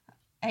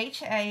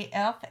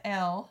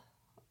 HAFL.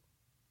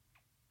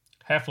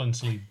 Halfling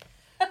sleeve.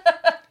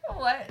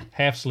 What?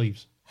 Half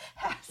sleeves.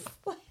 Half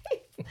sleeve.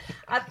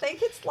 I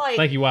think it's like...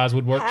 Thank you, Wise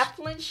Woodworks.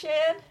 Halfling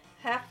shed?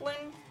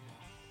 Halfling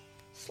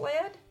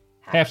sled?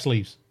 Half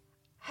sleeves.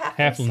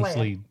 Halfling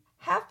sleeve.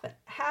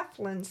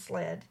 Halfling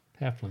sled.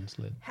 Halfling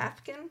sled.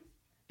 Halfkin?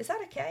 Is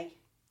that a K?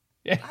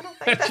 Yeah, I don't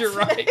think that's you're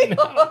right.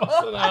 No,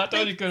 I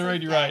told you couldn't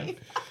read your writing.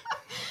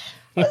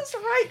 That's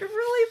right,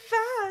 really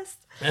fast.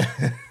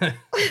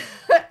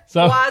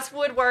 So, Wise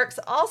Woodworks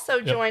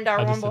also joined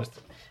our Rumble. It.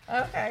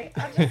 Okay,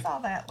 I just saw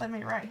that. Let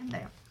me write him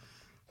down.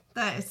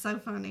 That is so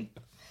funny.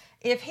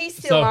 If he's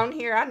still on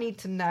here, I need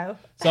to know.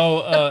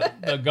 So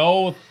the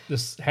goal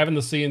with having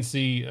the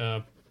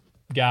CNC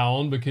guy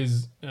on,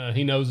 because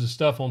he knows his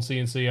stuff on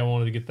CNC, I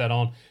wanted to get that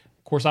on.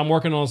 Of course, I'm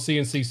working on a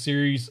CNC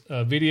series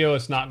video.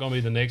 It's not going to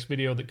be the next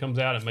video that comes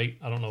out.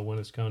 I don't know when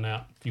it's coming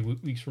out. A few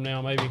weeks from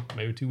now,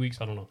 maybe 2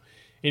 weeks. I don't know.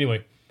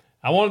 Anyway,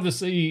 I wanted to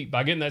see,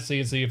 by getting that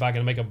CNC, if I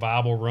can make a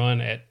viable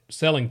run at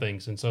selling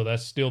things. And so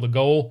that's still the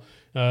goal.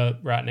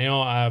 Right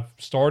now, I've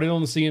started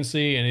on the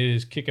CNC, and it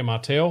is kicking my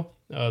tail.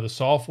 The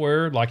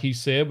software, like he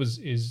said,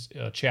 is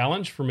a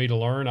challenge for me to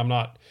learn.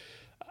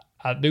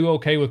 I do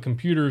okay with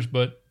computers,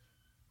 but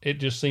it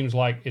just seems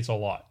like it's a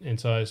lot. And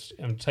so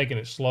I'm taking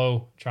it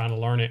slow, trying to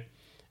learn it.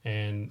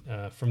 And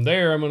from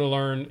there, I'm going to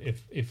learn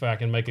if I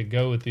can make a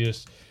go at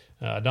this.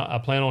 I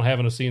plan on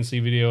having a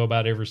CNC video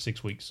about every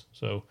 6 weeks.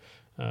 So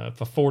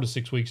for 4 to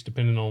 6 weeks,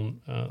 depending on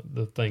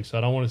the thing. So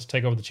I don't want it to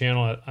take over the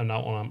channel. I'm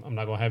not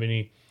going to have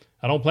any.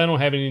 I don't plan on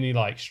having any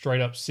like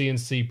straight up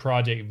CNC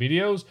project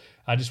videos.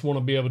 I just want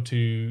to be able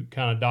to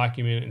kind of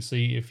document it and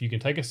see if you can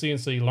take a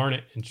CNC, learn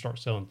it, and start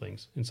selling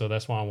things. And so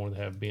that's why I wanted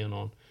to have Ben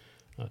on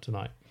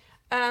tonight.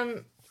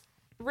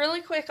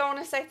 Really quick, I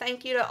want to say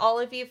thank you to all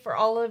of you for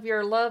all of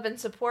your love and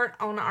support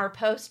on our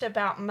post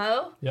about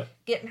Mo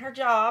getting her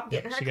job,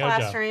 getting her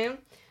classroom.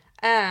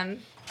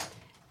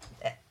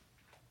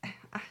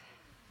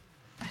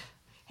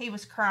 He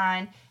was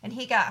crying, and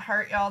he got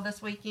hurt, y'all,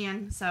 this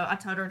weekend, so I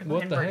told her to go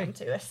ahead and bring him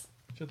to us.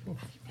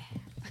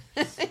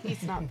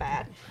 He's not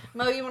bad.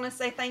 Mo, you want to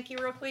say thank you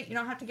real quick? You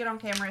don't have to get on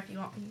camera if you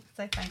want to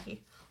say thank you.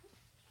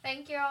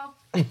 Thank y'all.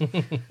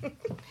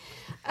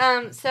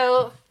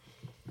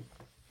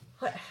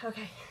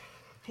 Okay,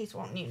 he's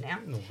wanting you now.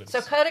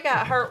 So Coda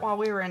got hurt while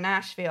we were in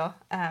Nashville,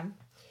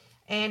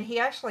 and he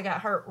actually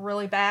got hurt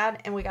really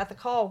bad, and we got the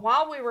call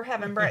while we were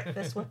having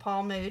breakfast with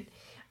Paul Mood.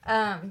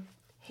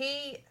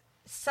 He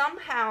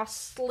somehow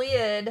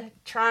slid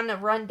trying to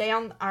run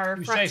down our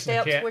front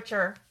steps, which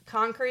are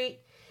concrete.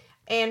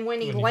 And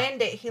when he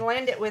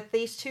landed with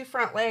these two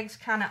front legs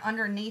kind of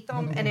underneath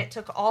him, and it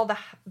took all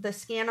the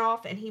skin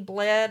off, and he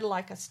bled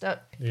like a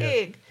stuck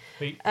pig.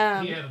 He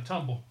had a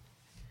tumble.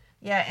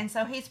 Yeah, and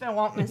so he's been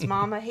wanting his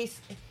mama. He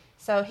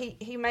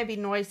may be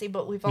noisy,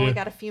 but we've only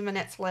got a few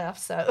minutes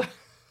left. So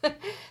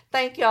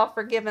thank y'all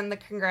for giving the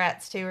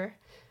congrats to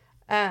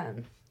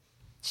her.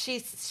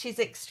 She's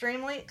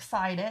extremely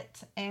excited,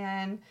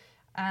 and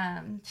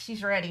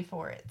she's ready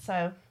for it.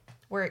 So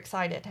we're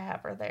excited to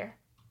have her there.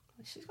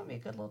 She's going to be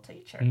a good little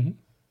teacher. Mm-hmm.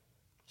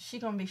 She's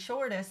going to be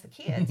short as the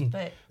kids,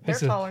 but they're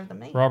taller than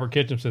me. Robert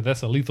Ketchum said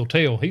that's a lethal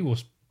tail. He will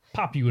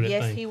pop you with that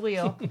thing. Yes, he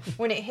will.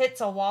 When it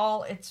hits a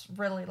wall, it's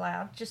really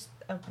loud. Just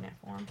open it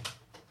for him.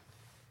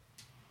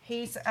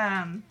 He's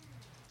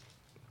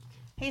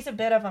a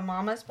bit of a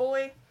mama's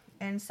boy,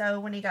 and so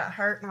when he got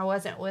hurt and I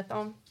wasn't with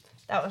him,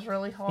 that was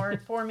really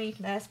hard for me.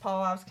 And as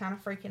Paul, I was kind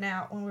of freaking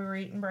out when we were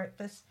eating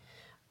breakfast.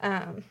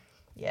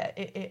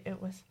 It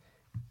was.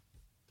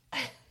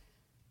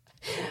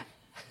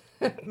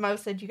 Mo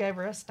said you gave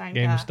her a stink eye.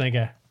 Gave him a stink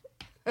eye.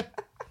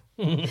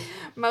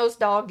 Mo's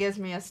dog gives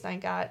me a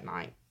stink eye at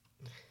night.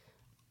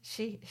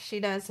 She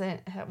doesn't.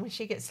 When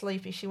she gets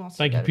sleepy, she wants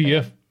to go to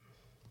bed.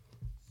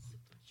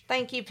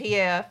 Thank you,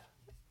 PF.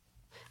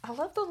 I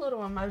love the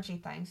little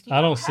emoji things.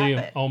 I don't see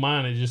them on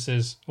mine. It just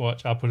says,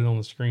 watch, I'll put it on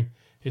the screen.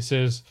 It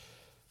says,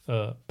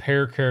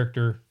 pair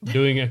character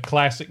doing a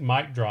classic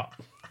mic drop.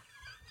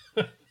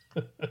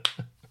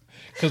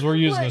 Because we're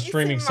using a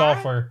streaming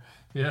software.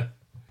 Yeah.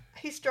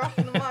 He's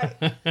dropping the mic.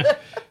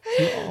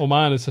 On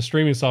mine, it's a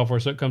streaming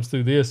software, so it comes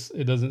through this.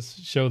 It doesn't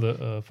show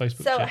the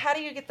Facebook chat. So how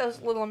do you get those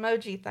little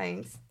emoji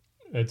things?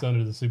 It's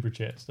under the super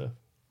chat stuff.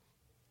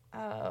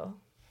 Oh.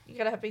 You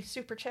got to be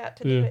super chat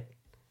to do it?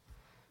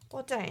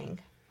 Well,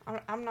 dang.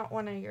 I'm not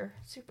one of your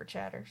super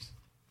chatters.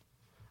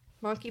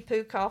 Monkey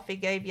Poo Coffee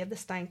gave you the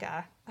stink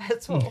eye.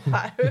 That's what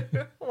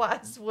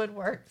Wise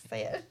Woodwork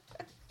said.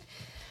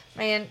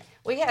 Man,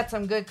 we had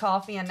some good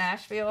coffee in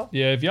Nashville.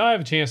 Yeah, if y'all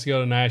have a chance to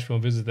go to Nashville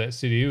and visit that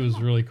city, it was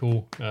really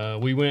cool.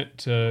 We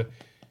went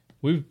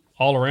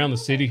all around the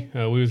city.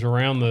 We was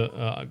around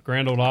the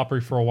Grand Ole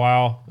Opry for a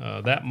while.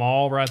 That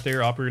mall right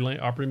there,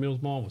 Opry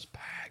Mills Mall, was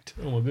packed.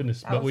 Oh my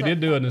goodness! But we did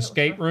do an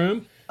escape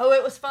room. Oh,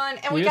 it was fun,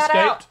 and we got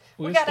out.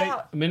 We got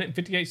out. A minute and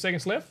 58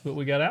 seconds left, but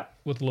we got out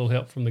with a little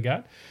help from the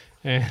guide,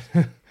 and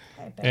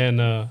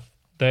and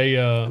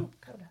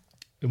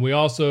we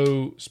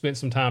also spent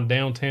some time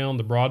downtown,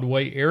 the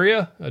Broadway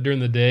area during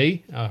the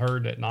day. I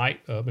heard at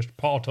night, Mr.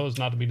 Paul told us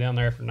not to be down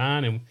there after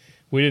 9, and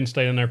we didn't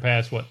stay in there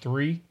past,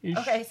 3-ish?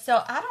 Okay,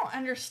 so I don't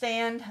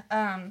understand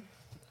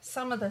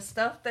some of the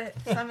stuff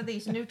some of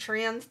these new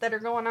trends that are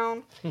going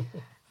on.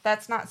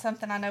 That's not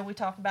something I know we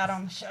talk about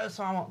on the show,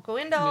 so I won't go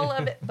into all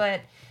of it,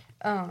 but...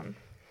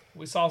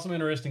 we saw some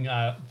interesting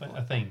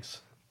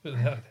things.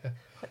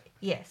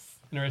 Yes.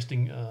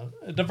 Interesting,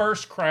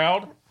 diverse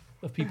crowd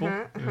of people.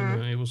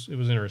 It was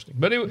interesting,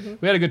 but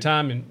we had a good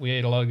time, and we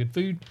ate a lot of good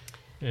food,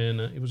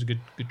 and it was a good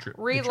trip.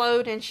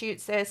 Reload and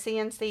Shoot says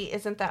CNC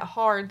isn't that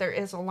hard. There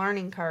is a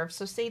learning curve.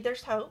 So see,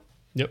 there's hope.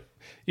 Yep.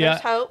 Yeah.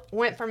 There's hope.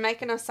 Went from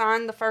making a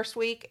sign the first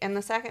week and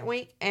the second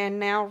week, and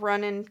now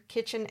running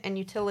kitchen and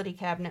utility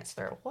cabinets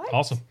through. What?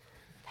 Awesome.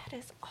 That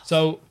is awesome.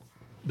 So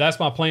that's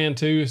my plan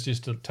too. Is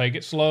just to take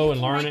it slow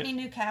and learn it. Make any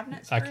new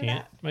cabinets? I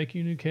can't make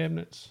you new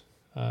cabinets.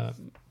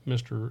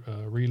 Mr.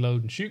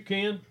 Reload and Shoot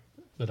can,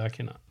 but I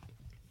cannot.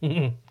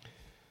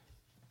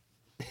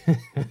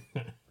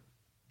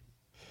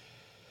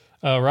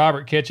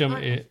 Robert Ketchum,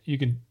 you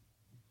can.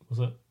 What's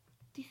that?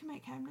 You can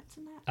make cabinets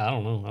in that. I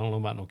don't know. I don't know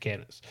about no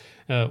cabinets.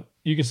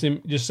 You can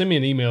send me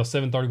an email,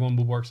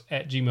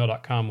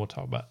 731woodworks@gmail.com. We'll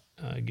talk about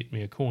getting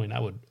me a coin. I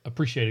would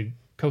appreciate a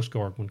Coast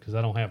Guard one because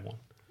I don't have one.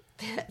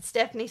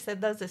 Stephanie said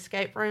those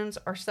escape rooms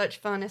are such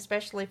fun,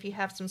 especially if you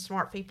have some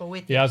smart people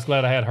with you. Yeah, I was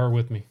glad I had her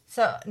with me.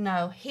 So,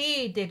 no,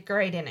 he did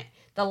great in it.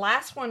 The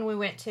last one we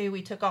went to,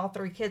 we took all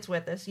 3 kids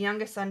with us.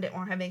 Youngest son didn't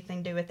want to have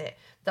anything to do with it.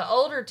 The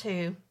older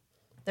 2,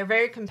 they're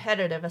very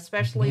competitive,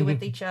 especially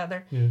with each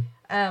other.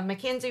 Yeah.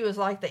 Mackenzie was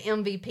like the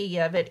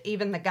MVP of it.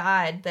 Even the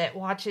guide that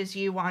watches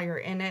you while you're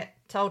in it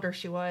told her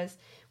she was.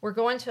 We're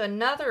going to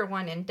another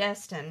one in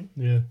Destin.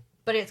 Yeah.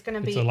 But it's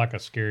going to be like a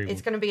scary one.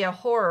 It's going to be a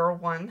horror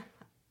one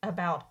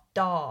about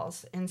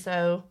dolls. And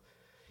so,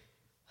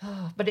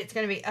 but it's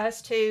going to be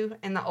us 2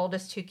 and the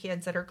oldest 2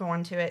 kids that are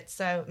going to it.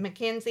 So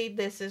Mackenzie,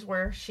 this is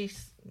where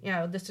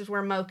this is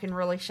where Mo can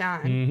really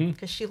shine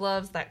because she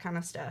loves that kind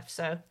of stuff.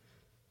 So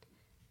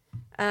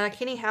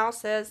Kenny Howe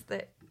says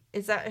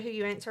is that who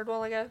you answered a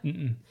while ago?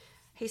 Mm-mm.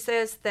 He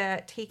says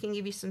that he can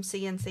give you some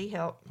CNC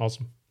help.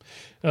 Awesome.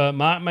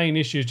 My main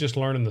issue is just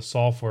learning the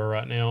software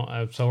right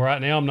now. So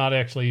right now I'm not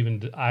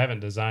actually I haven't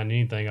designed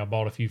anything. I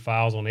bought a few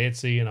files on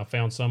Etsy and I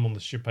found some on the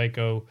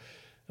Shapeco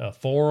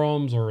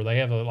forums, or they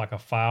have a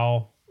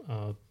file,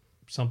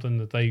 something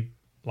that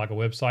like a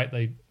website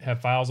they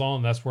have files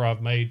on. That's where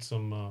I've made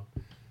some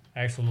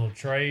actual little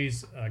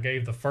trays. I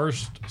gave the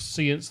first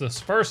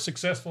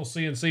successful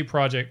CNC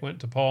project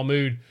went to Paul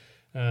Mood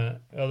the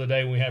other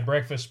day when we had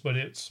breakfast, but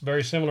it's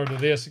very similar to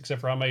this,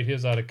 except for I made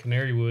his out of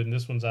canary wood and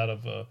this one's out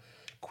of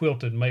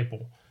quilted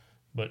maple.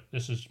 But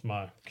this is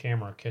my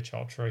camera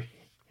catch-all tray,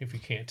 if you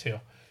can't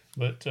tell.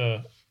 But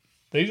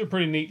these are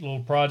pretty neat little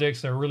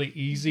projects. They're really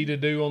easy to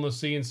do on the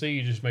CNC.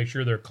 You just make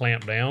sure they're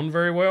clamped down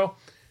very well.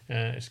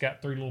 It's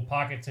got 3 little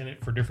pockets in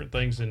it for different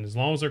things, and as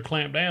long as they're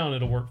clamped down,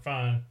 it'll work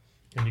fine.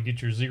 And you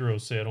get your 0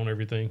 set on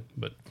everything.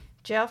 But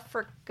Jeff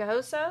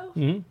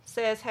Fergoso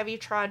says, have you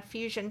tried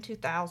Fusion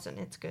 2000?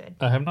 It's good.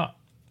 I have not.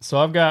 So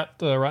I've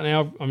got, right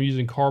now, I'm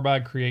using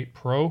Carbide Create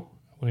Pro. I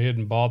went ahead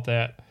and bought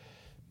that.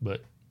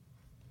 But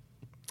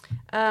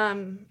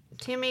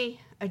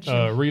Jimmy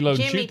Reload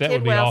and Shoot, that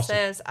would be Tidwell awesome.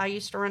 says, I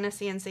used to run a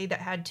CNC that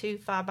had 2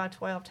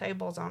 5x12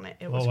 tables on it.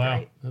 It was wow.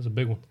 great. That's a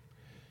big one.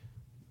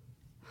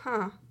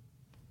 Huh.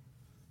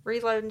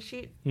 Reload and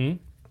Shoot.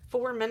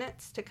 4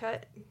 minutes to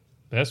cut.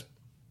 That's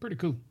pretty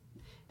cool.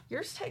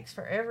 Yours takes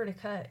forever to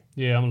cut.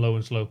 Yeah, I'm low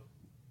and slow.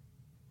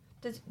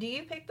 Do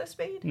you pick the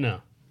speed?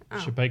 No.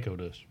 Shapeco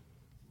does.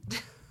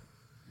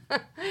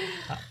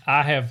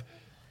 I have...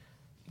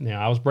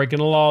 Now, I was breaking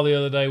the law the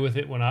other day with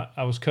it when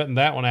I was cutting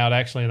that one out,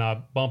 actually, and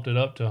I bumped it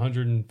up to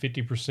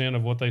 150%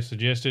 of what they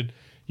suggested.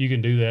 You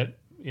can do that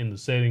in the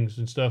settings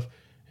and stuff,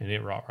 and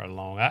it rocked right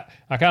along.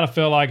 I kind of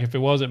felt like if it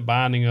wasn't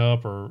binding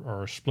up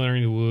or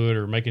splintering the wood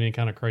or making any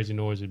kind of crazy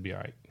noise, it'd be all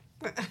right.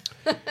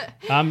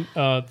 I'm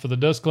for the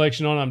dust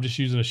collection on it, I'm just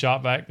using a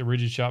shop vac, the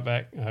rigid shop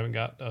vac. I haven't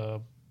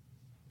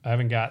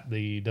got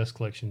the dust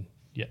collection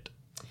yet.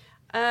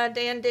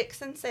 Dan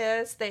Dixon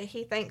says that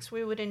he thinks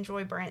we would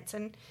enjoy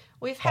Branson.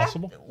 We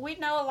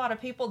know a lot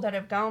of people that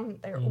have gone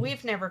there.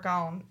 We've never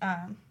gone.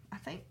 I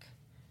think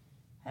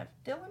have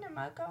Dylan and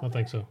Mo gone? I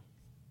think so.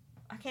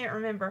 I can't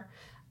remember.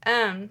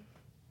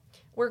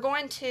 We're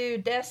going to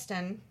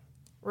Destin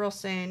real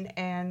soon,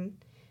 and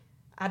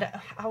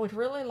I would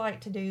really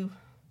like to do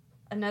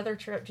another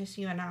trip, just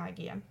you and I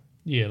again.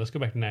 Yeah, let's go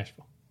back to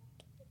Nashville.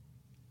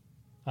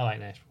 I like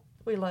Nashville.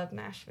 We love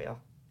Nashville.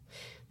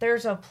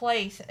 There's a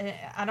place,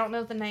 I don't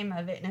know the name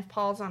of it, and if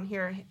Paul's on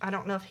here, I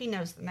don't know if he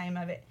knows the name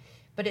of it,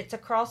 but it's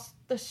across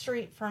the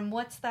street from,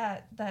 what's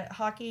that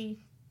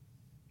hockey?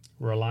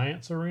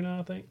 Reliance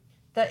Arena, I think.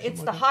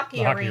 It's the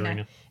hockey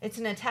arena. It's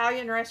an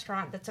Italian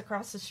restaurant that's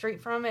across the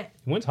street from it.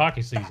 When's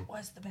hockey season? That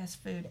was the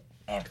best food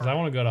ever. Because I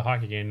want to go to a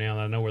hockey game now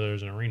that I know where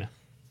there's an arena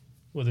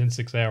within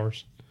 6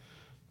 hours.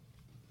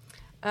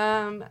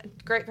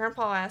 Great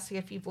Grandpa asked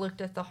if you've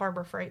looked at the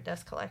Harbor Freight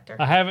dust collector.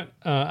 I haven't.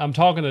 I'm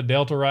talking to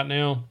Delta right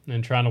now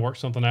and trying to work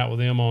something out with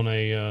them on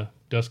a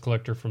dust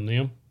collector from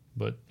them.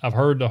 But I've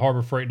heard the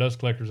Harbor Freight dust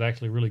collector is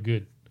actually really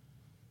good.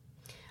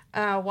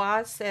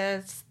 Wise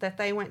says that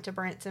they went to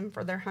Branson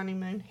for their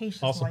honeymoon. He's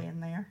just awesome. laying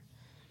there.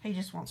 He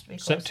just wants to be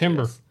close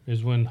September to us.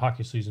 is when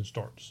hockey season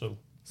starts.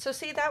 So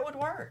see, that would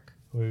work.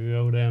 We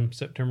go down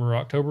September or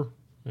October,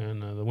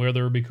 and the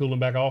weather will be cooling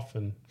back off.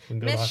 And we can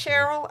go Miss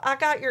Cheryl, I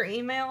got your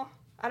email.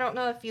 I don't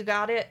know if you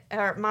got it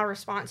or my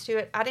response to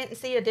it. I didn't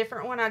see a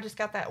different one. I just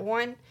got that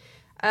one.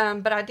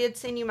 But I did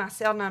send you my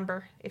cell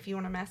number if you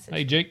want to message.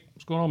 Hey, Jake,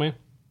 what's going on, man?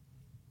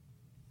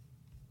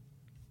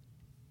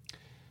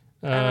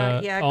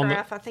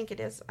 Graph, I think it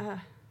is.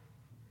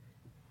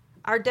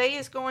 Our day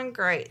is going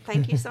great.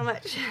 Thank you so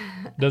much.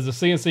 Does the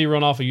CNC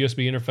run off a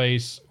USB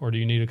interface, or do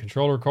you need a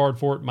controller card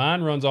for it?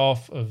 Mine runs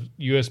off of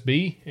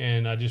USB,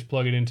 and I just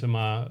plug it into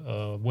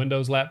my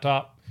Windows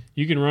laptop.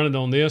 You can run it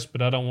on this,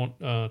 but I don't want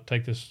to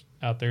take this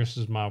out there. This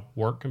is my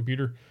work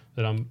computer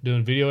that I'm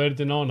doing video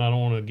editing on. I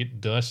don't want to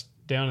get dust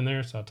down in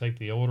there, so I take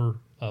the older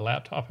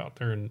laptop out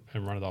there and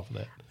run it off of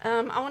that.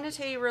 I want to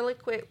tell you really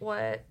quick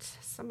what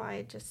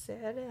somebody just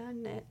said,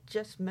 and it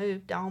just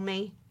moved on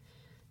me.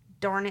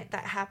 Darn it,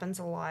 that happens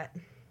a lot.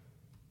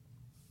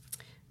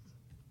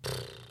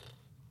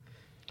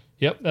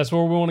 Yep, that's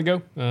where we want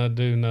to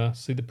go.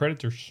 See the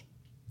Predators.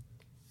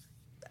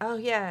 Oh,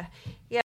 yeah. Yeah.